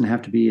 It doesn't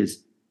have to be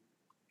as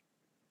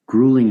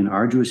grueling and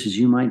arduous as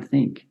you might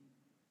think.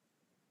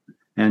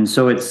 And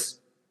so it's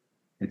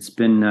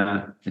been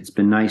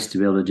nice to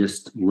be able to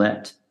just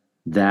let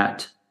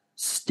that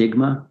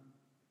stigma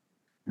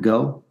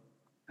go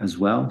as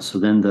well. So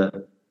then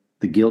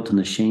the guilt and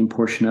the shame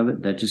portion of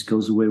it, that just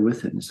goes away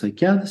with it. And it's like,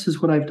 yeah, this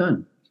is what I've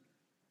done.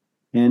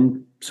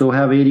 And so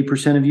have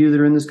 80% of you that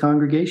are in this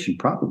congregation,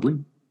 probably.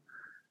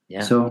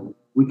 Yeah. So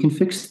we can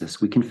fix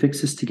this. We can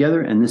fix this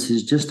together. And this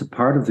is just a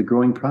part of the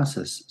growing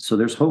process. So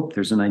there's hope.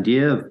 There's an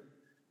idea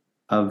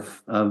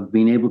of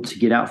being able to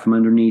get out from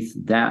underneath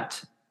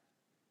that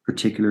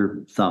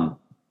particular thumb,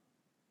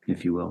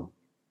 if you will.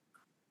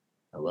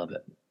 I love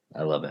it.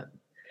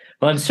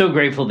 Well, I'm so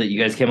grateful that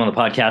you guys came on the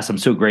podcast. I'm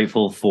so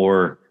grateful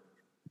for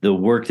the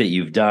work that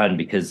you've done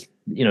because,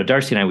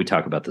 Darcy and I, we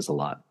talk about this a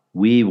lot.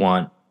 We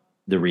want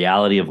the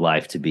reality of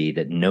life to be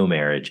that no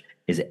marriage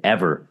is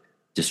ever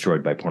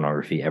destroyed by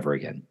pornography ever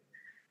again.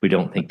 We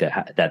don't think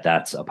that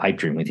that's a pipe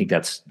dream. We think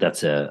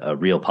that's a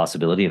real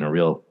possibility and a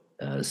real,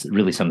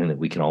 really something that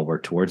we can all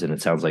work towards. And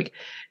it sounds like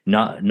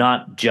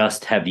not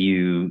just have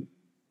you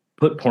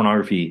put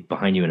pornography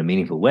behind you in a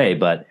meaningful way,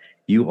 but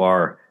you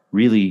are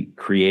really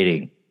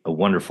creating a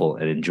wonderful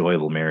and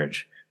enjoyable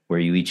marriage where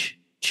you each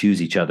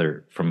choose each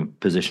other from a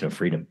position of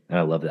freedom. And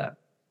I love that.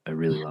 I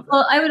really love that.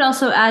 Well, I would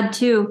also add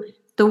too,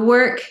 the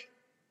work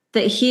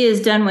that he has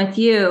done with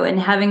you and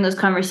having those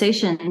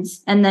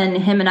conversations, and then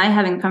him and I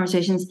having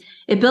conversations,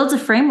 it builds a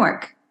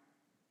framework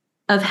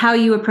of how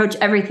you approach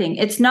everything.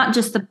 It's not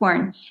just the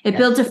porn. It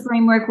builds a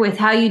framework with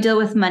how you deal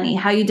with money,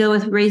 how you deal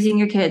with raising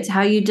your kids,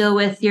 how you deal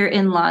with your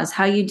in-laws,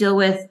 how you deal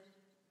with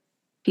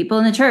people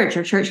in the church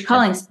or church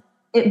callings.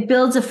 It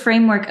builds a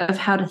framework of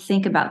how to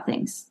think about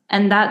things.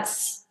 And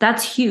that's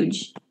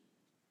huge.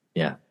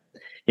 Yeah.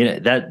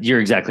 That you're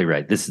exactly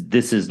right. This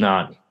is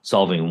not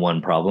solving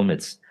one problem.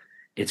 It's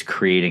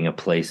creating a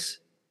place,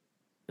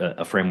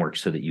 a framework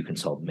so that you can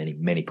solve many,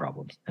 many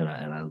problems.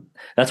 And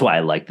that's why I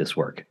like this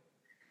work.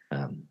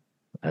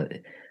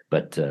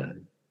 But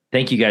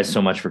thank you guys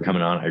so much for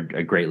coming on.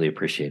 I greatly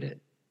appreciate it.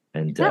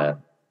 And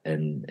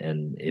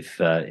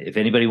if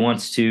anybody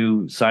wants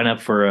to sign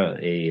up for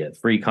a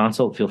free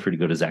consult, feel free to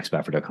go to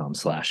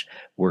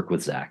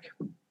zachspafford.com/workwithzach.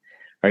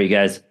 All right, you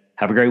guys,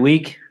 have a great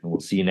week, and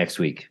we'll see you next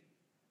week.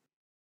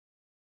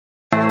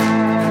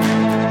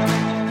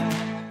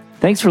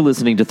 Thanks for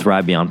listening to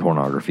Thrive Beyond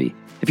Pornography.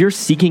 If you're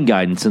seeking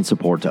guidance and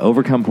support to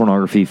overcome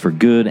pornography for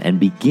good and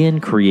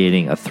begin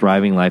creating a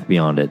thriving life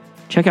beyond it,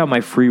 check out my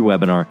free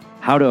webinar,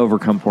 How to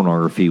Overcome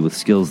Pornography with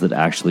Skills That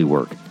Actually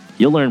Work.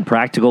 You'll learn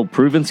practical,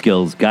 proven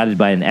skills guided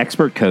by an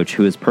expert coach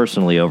who has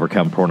personally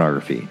overcome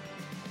pornography.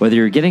 Whether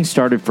you're getting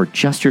started for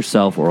just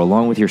yourself or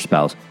along with your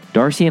spouse,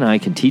 Darcy and I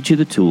can teach you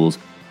the tools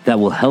that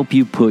will help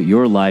you put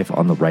your life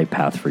on the right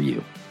path for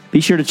you.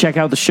 Be sure to check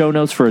out the show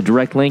notes for a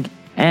direct link,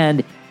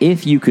 and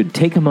if you could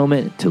take a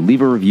moment to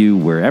leave a review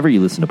wherever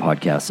you listen to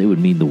podcasts, it would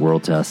mean the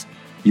world to us.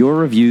 Your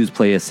reviews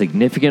play a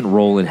significant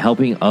role in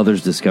helping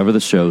others discover the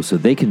show so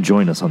they can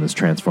join us on this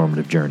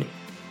transformative journey.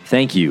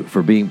 Thank you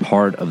for being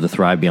part of the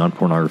Thrive Beyond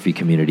Pornography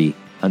community.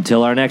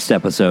 Until our next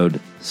episode,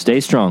 stay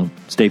strong,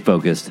 stay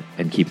focused,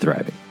 and keep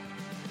thriving.